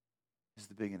is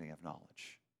the beginning of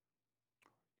knowledge.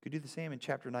 You could do the same in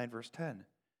chapter 9, verse 10.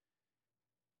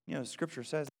 You know, Scripture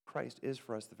says that Christ is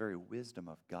for us the very wisdom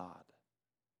of God.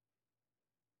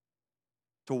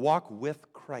 To walk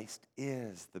with Christ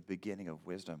is the beginning of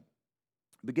wisdom.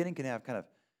 Beginning can have kind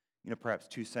of, perhaps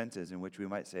two senses in which we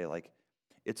might say, like,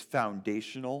 it's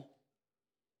foundational.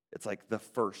 It's like the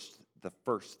first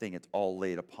thing, it's all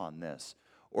laid upon this.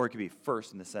 Or it could be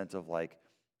first in the sense of, like,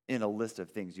 in a list of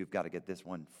things, you've got to get this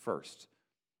one first.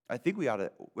 I think we ought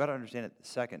to understand it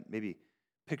second. Maybe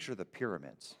picture the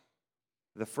pyramids.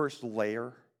 The first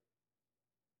layer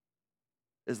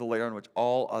is the layer on which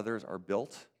all others are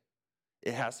built.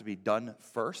 It has to be done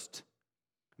first.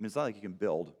 I mean, it's not like you can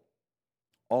build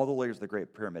all the layers of the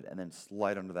Great Pyramid and then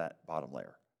slide under that bottom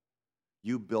layer.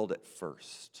 You build it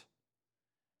first.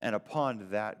 And upon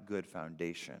that good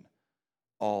foundation,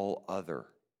 all other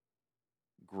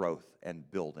growth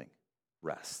and building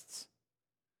rests.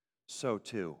 So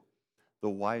too, the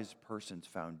wise person's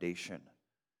foundation,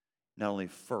 not only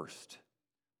first,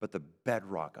 but the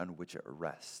bedrock on which it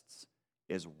rests,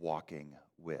 is walking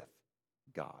with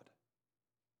God.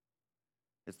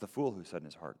 It's the fool who said in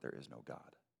his heart, there is no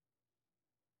God.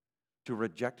 To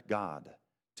reject God,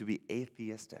 to be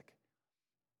atheistic,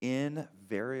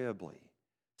 invariably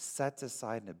sets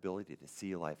aside an ability to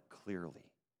see life clearly.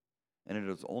 And it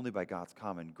is only by God's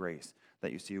common grace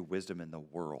that you see wisdom in the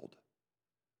world.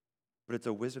 But it's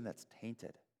a wisdom that's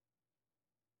tainted.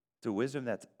 It's a wisdom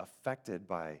that's affected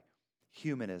by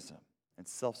humanism and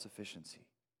self-sufficiency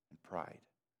and pride.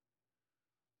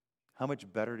 How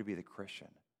much better to be the Christian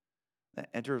that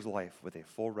enters life with a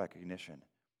full recognition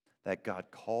that God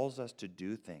calls us to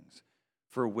do things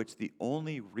for which the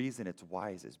only reason it's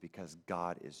wise is because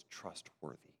God is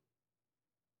trustworthy.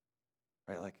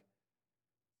 Right? Like,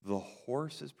 the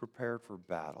horse is prepared for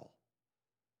battle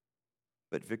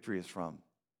But victory is from,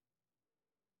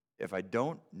 if I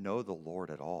don't know the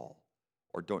Lord at all,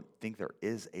 or don't think there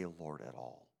is a Lord at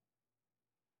all,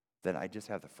 then I just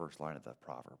have the first line of the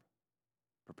proverb.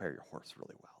 Prepare your horse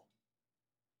really well.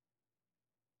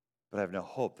 But I have no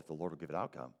hope that the Lord will give an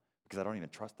outcome because I don't even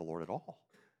trust the Lord at all.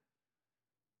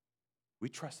 We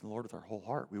trust in the Lord with our whole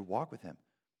heart. We walk with him.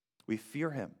 We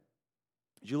fear him.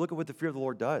 As you look at what the fear of the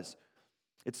Lord does,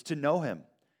 it's to know him.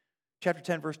 Chapter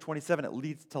 10, verse 27, it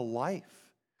leads to life.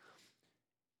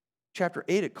 Chapter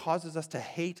 8, it causes us to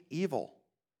hate evil.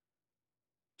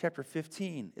 Chapter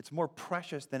 15, it's more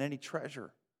precious than any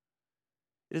treasure.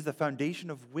 It is the foundation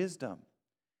of wisdom.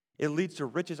 It leads to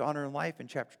riches, honor, and life in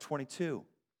chapter 22.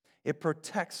 It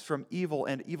protects from evil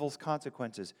and evil's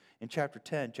consequences in chapter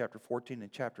 10, chapter 14,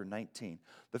 and chapter 19.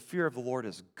 The fear of the Lord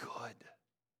is good.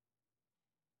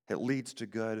 It leads to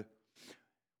good.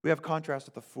 We have contrast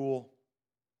with the fool.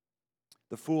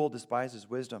 The fool despises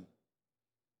wisdom.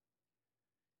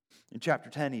 In chapter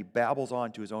 10, he babbles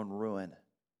on to his own ruin.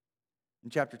 In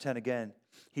chapter 10 again,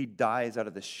 he dies out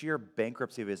of the sheer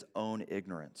bankruptcy of his own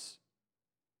ignorance.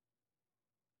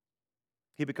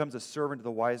 He becomes a servant to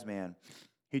the wise man.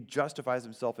 He justifies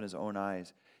himself in his own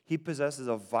eyes. He possesses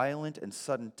a violent and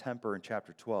sudden temper in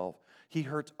chapter 12. He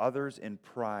hurts others in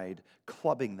pride,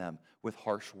 clubbing them with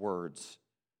harsh words.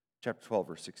 Chapter 12,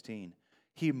 verse 16.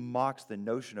 He mocks the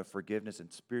notion of forgiveness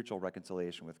and spiritual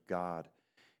reconciliation with God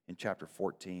in chapter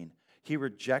 14. He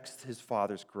rejects his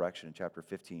father's correction in chapter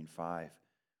 15, 5.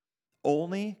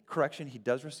 Only correction he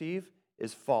does receive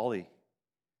is folly.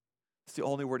 It's the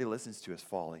only word he listens to is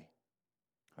folly.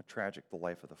 How tragic the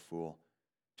life of the fool.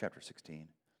 Chapter 16.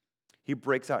 He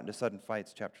breaks out into sudden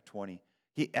fights, chapter 20.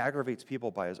 He aggravates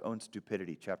people by his own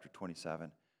stupidity, chapter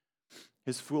 27.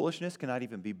 His foolishness cannot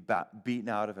even be beaten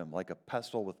out of him like a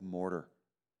pestle with mortar,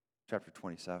 chapter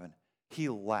 27. He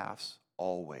laughs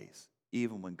always,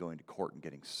 even when going to court and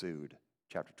getting sued,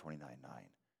 chapter 29:9.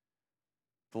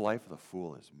 The life of the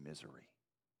fool is misery,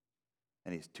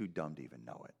 and he's too dumb to even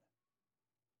know it.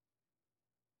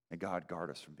 And God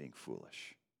guard us from being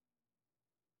foolish.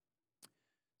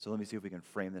 So let me see if we can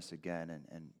frame this again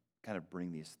and kind of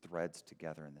bring these threads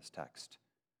together in this text.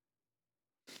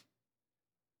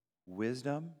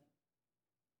 Wisdom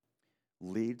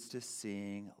leads to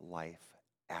seeing life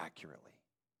accurately.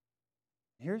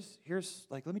 Here's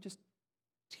let me just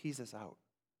tease this out.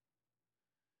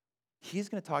 He's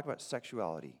going to talk about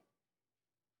sexuality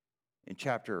in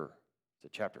chapter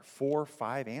 4,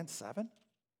 5, and 7.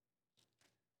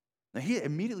 Now he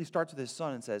immediately starts with his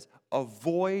son and says,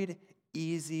 avoid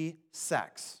easy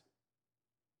sex.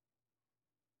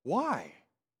 Why?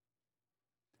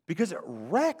 Because it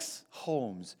wrecks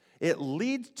homes. It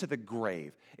leads to the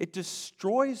grave. It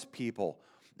destroys people.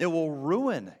 It will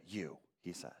ruin you,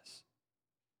 he says.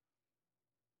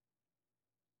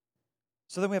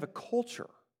 So then we have a culture,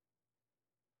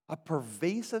 a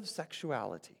pervasive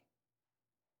sexuality.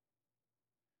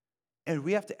 And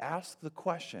we have to ask the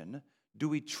question, do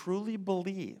we truly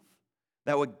believe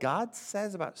that what God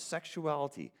says about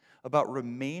sexuality, about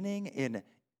remaining in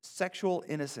sexual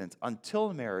innocence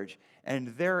until marriage, and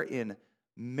there in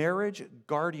marriage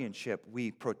guardianship, we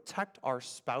protect our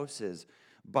spouses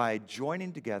by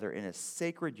joining together in a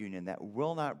sacred union that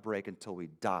will not break until we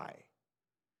die?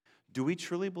 Do we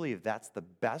truly believe that's the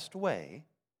best way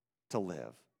to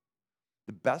live,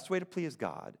 the best way to please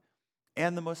God,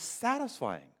 and the most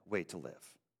satisfying way to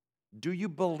live? Do you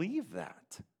believe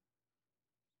that?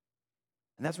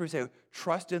 And that's where we say,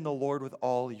 trust in the Lord with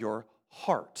all your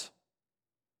heart.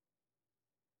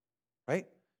 Right?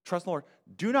 Trust in the Lord.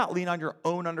 Do not lean on your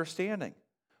own understanding.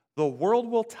 The world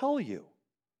will tell you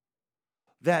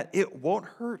that it won't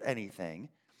hurt anything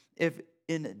if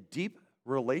in deep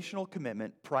relational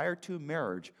commitment prior to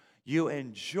marriage, you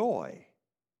enjoy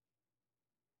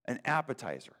an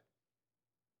appetizer.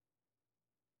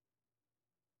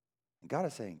 And God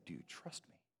is saying, do you trust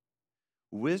me?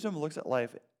 Wisdom looks at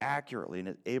life accurately and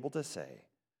is able to say,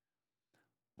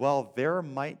 well, there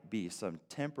might be some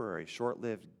temporary,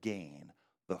 short-lived gain.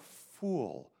 The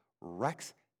fool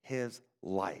wrecks his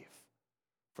life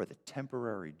for the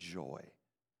temporary joy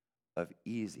of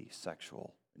easy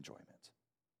sexual enjoyment.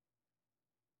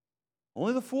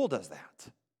 Only the fool does that.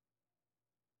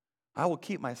 I will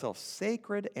keep myself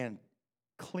sacred and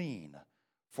clean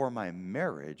for my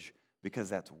marriage because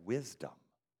that's wisdom,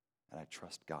 and I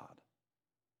trust God.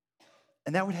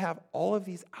 And that would have all of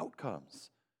these outcomes.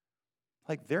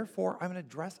 Like, therefore, I'm going to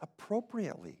dress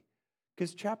appropriately.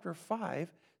 Because chapter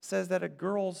 5 says that a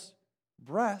girl's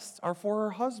breasts are for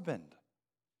her husband.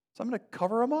 So I'm going to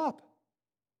cover them up.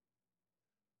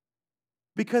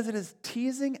 Because it is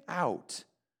teasing out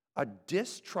a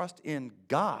distrust in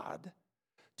God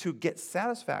to get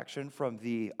satisfaction from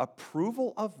the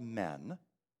approval of men,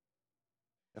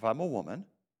 if I'm a woman,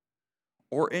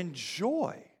 or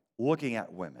enjoy looking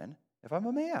at women, if I'm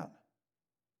a man.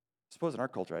 I suppose in our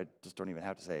culture, I just don't even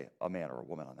have to say a man or a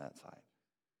woman on that side.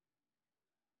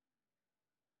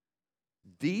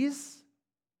 These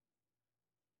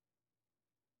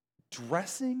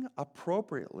dressing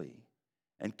appropriately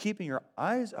and keeping your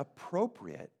eyes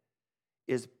appropriate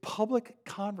is public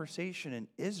conversation in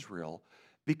Israel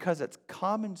because it's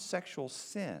common sexual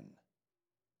sin.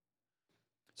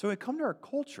 So we come to our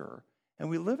culture, and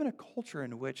we live in a culture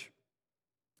in which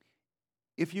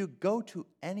if you go to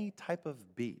any type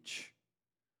of beach,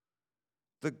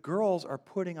 the girls are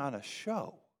putting on a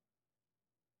show.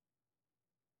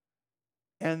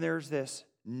 And there's this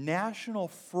national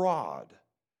fraud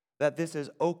that this is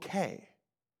okay,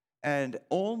 and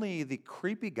only the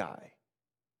creepy guy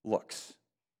looks.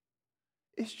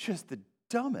 It's just the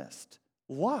dumbest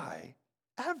lie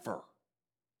ever.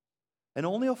 And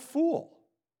only a fool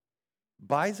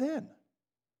buys in.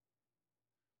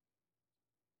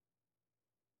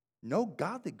 No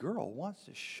godly girl wants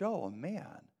to show a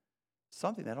man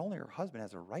something that only her husband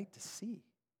has a right to see.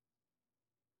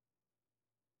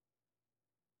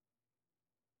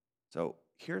 So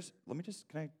can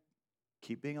I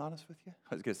keep being honest with you?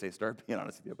 I was going to say start being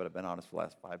honest with you, but I've been honest for the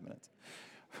last 5 minutes.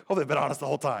 Hopefully I've been honest the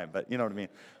whole time, but you know what I mean.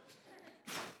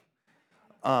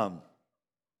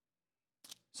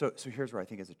 So here's where I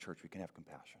think as a church we can have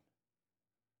compassion.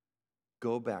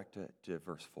 Go back to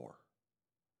verse 4.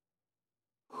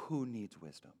 Who needs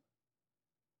wisdom?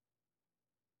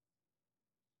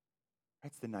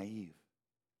 It's the naive.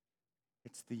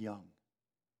 It's the young.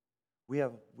 We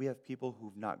have people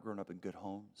who've not grown up in good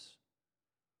homes.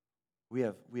 We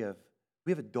have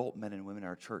adult men and women in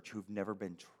our church who've never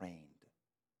been trained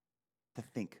to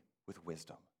think with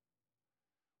wisdom.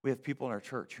 We have people in our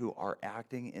church who are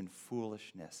acting in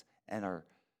foolishness and are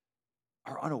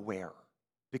unaware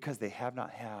because they have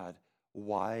not had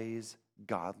wise,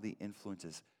 godly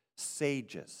influences,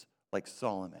 sages like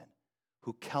Solomon,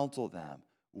 who counsel them,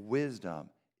 wisdom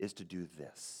is to do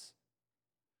this.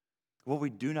 What we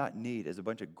do not need is a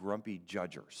bunch of grumpy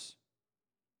judgers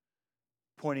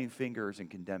pointing fingers and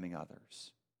condemning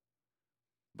others.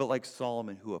 But like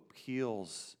Solomon, who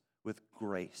appeals with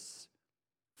grace.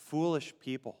 Foolish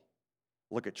people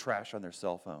look at trash on their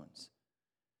cell phones,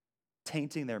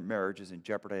 tainting their marriages and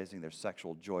jeopardizing their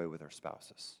sexual joy with their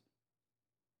spouses.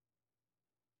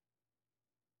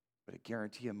 But I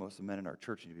guarantee you most of the men in our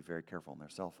church need to be very careful on their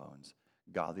cell phones,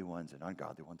 godly ones and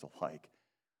ungodly ones alike.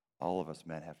 All of us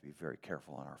men have to be very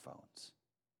careful on our phones.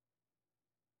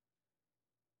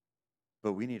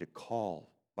 But we need to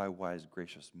call by wise,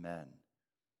 gracious men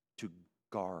to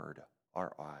guard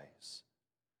our eyes.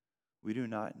 We do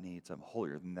not need some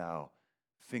holier-than-thou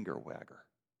finger wagger,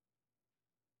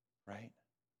 right?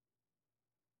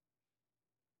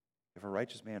 If a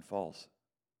righteous man falls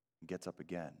and gets up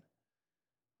again,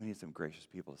 we need some gracious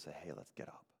people to say, hey, let's get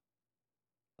up.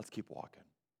 Let's keep walking.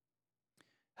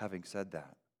 Having said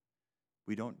that,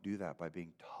 we don't do that by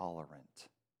being tolerant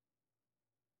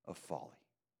of folly.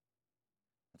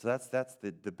 So that's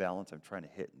the balance I'm trying to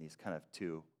hit in these kind of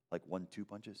two, like 1-2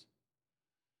 punches.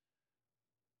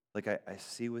 Like I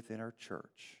see within our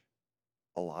church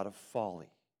a lot of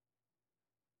folly.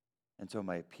 And so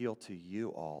my appeal to you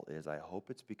all is I hope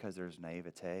it's because there's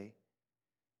naivete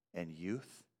and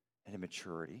youth and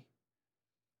immaturity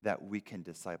that we can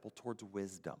disciple towards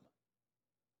wisdom.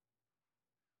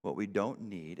 What we don't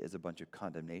need is a bunch of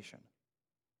condemnation.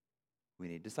 We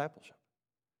need discipleship.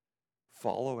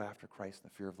 Follow after Christ in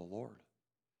the fear of the Lord.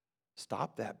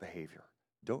 Stop that behavior.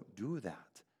 Don't do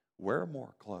that. Wear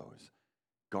more clothes.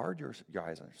 Guard your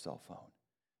eyes on your cell phone.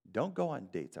 Don't go on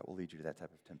dates that will lead you to that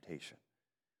type of temptation.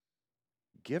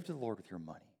 Give to the Lord with your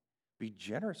money. Be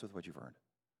generous with what you've earned.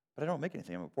 But I don't make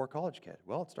anything. I'm a poor college kid.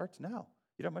 Well, it starts now.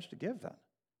 You don't have much to give then.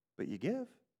 But you give.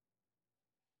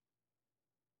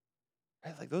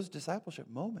 Right? Like those discipleship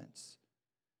moments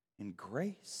in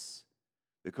grace.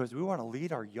 Because we want to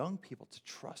lead our young people to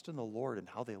trust in the Lord and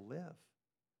how they live.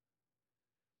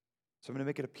 So I'm going to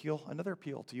make another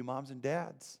appeal to you moms and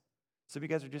dads. Some of you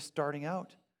guys are just starting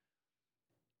out.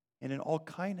 And in all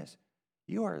kindness,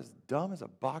 you are as dumb as a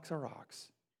box of rocks.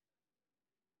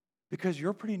 Because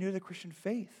you're pretty new to the Christian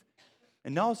faith.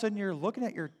 And now all of a sudden you're looking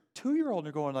at your 2-year-old and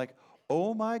you're going like,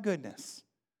 oh my goodness,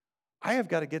 I have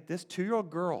got to get this 2-year-old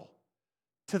girl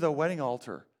to the wedding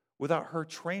altar without her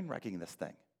train wrecking this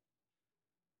thing.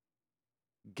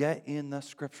 Get in the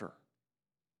Scripture.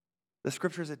 The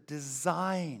Scripture is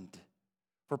designed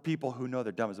for people who know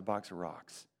they're dumb as a box of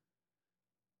rocks.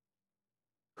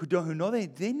 who know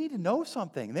they need to know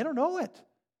something, and they don't know it.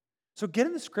 So get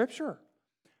in the Scripture.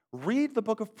 Read the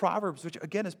book of Proverbs, which,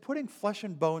 again, is putting flesh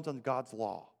and bones on God's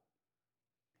law.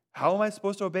 How am I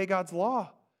supposed to obey God's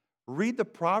law? Read the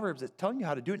Proverbs. It's telling you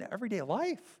how to do it in everyday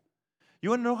life. You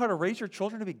want to know how to raise your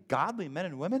children to be godly men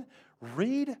and women?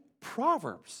 Read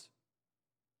Proverbs.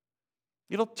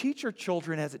 It'll teach your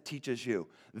children as it teaches you.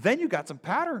 Then you got some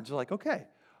patterns. You're like, okay,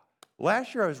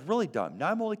 last year I was really dumb.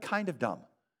 Now I'm only kind of dumb.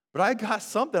 But I got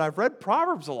something. I've read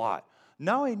Proverbs a lot.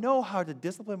 Now I know how to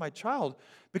discipline my child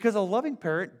because a loving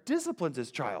parent disciplines his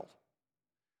child.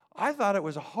 I thought it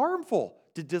was harmful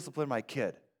to discipline my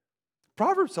kid.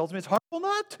 Proverbs tells me it's harmful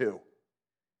not to.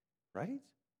 Right?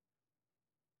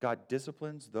 God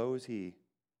disciplines those he...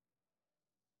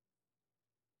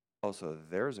 Also,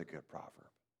 there's a good proverb.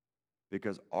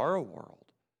 Because our world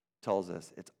tells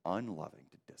us it's unloving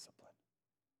to discipline.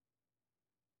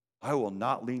 I will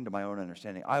not lean to my own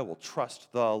understanding. I will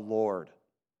trust the Lord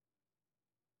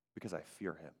because I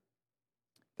fear him.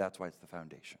 That's why it's the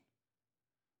foundation.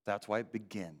 That's why it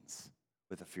begins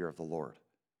with the fear of the Lord.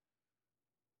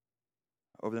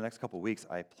 Over the next couple of weeks,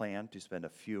 I plan to spend a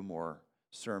few more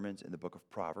sermons in the book of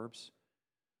Proverbs.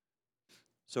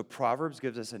 So Proverbs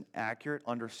gives us an accurate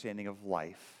understanding of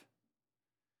life.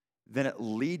 Then it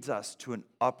leads us to an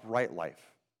upright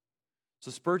life. So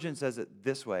Spurgeon says it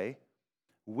this way: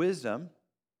 wisdom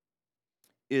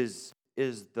is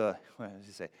the, what does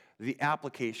he say? The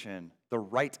application, the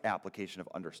right application of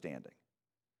understanding.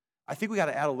 I think we got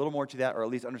to add a little more to that, or at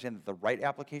least understand that the right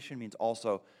application means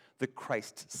also the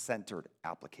Christ-centered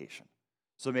application.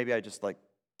 So maybe I just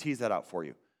tease that out for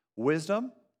you.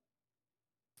 Wisdom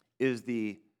is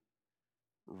the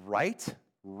right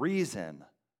reason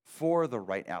for the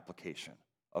right application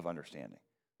of understanding.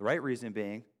 The right reason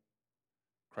being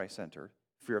Christ-centered,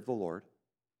 fear of the Lord.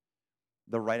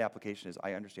 The right application is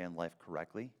I understand life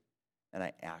correctly and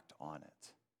I act on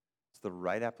it. It's the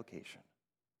right application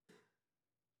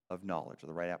of knowledge, or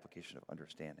the right application of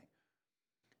understanding.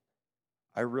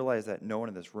 I realize that no one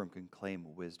in this room can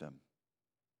claim wisdom,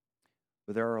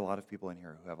 but there are a lot of people in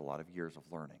here who have a lot of years of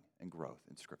learning and growth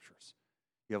in Scriptures.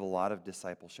 You have a lot of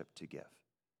discipleship to give.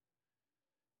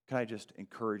 Can I just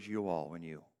encourage you all, when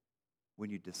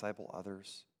you disciple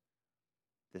others,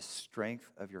 the strength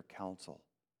of your counsel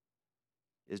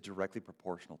is directly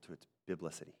proportional to its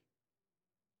biblicity.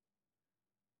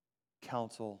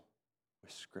 Counsel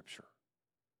with Scripture.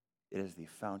 It is the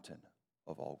fountain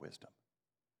of all wisdom.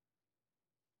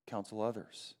 Counsel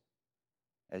others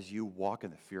as you walk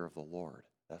in the fear of the Lord.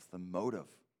 That's the motive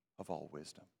of all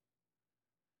wisdom.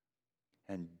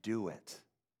 And do it,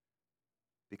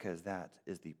 because that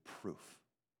is the proof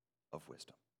of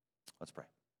wisdom. Let's pray.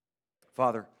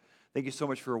 Father, thank you so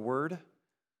much for your word.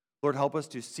 Lord, help us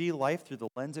to see life through the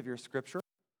lens of your Scripture.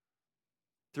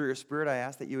 Through your Spirit, I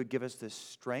ask that you would give us this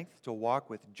strength to walk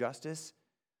with justice,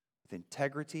 with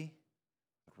integrity,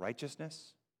 with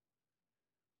righteousness.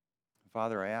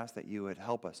 Father, I ask that you would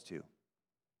help us to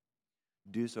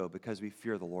do so because we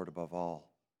fear the Lord above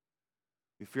all.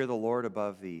 We fear the Lord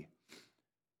above the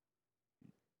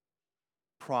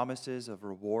promises of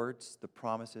rewards, the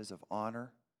promises of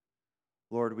honor.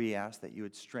 Lord, we ask that you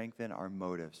would strengthen our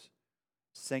motives,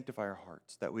 sanctify our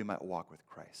hearts, that we might walk with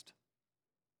Christ.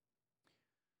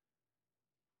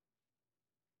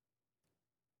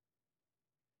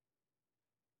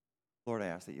 Lord, I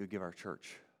ask that you would give our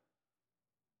church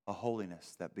a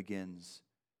holiness that begins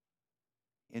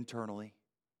internally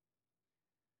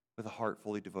with a heart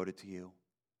fully devoted to you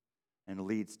and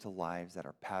leads to lives that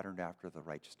are patterned after the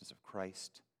righteousness of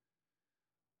Christ.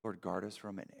 Lord, guard us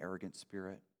from an arrogant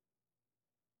spirit.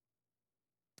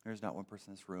 There's not one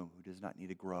person in this room who does not need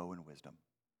to grow in wisdom.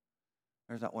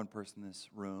 There's not one person in this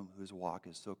room whose walk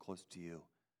is so close to you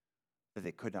that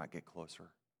they could not get closer.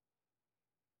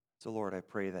 So, Lord, I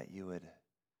pray that you would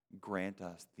grant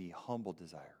us the humble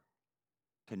desire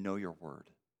to know your word,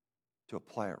 to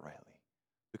apply it rightly,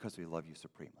 because we love you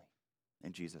supremely.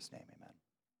 In Jesus' name, amen.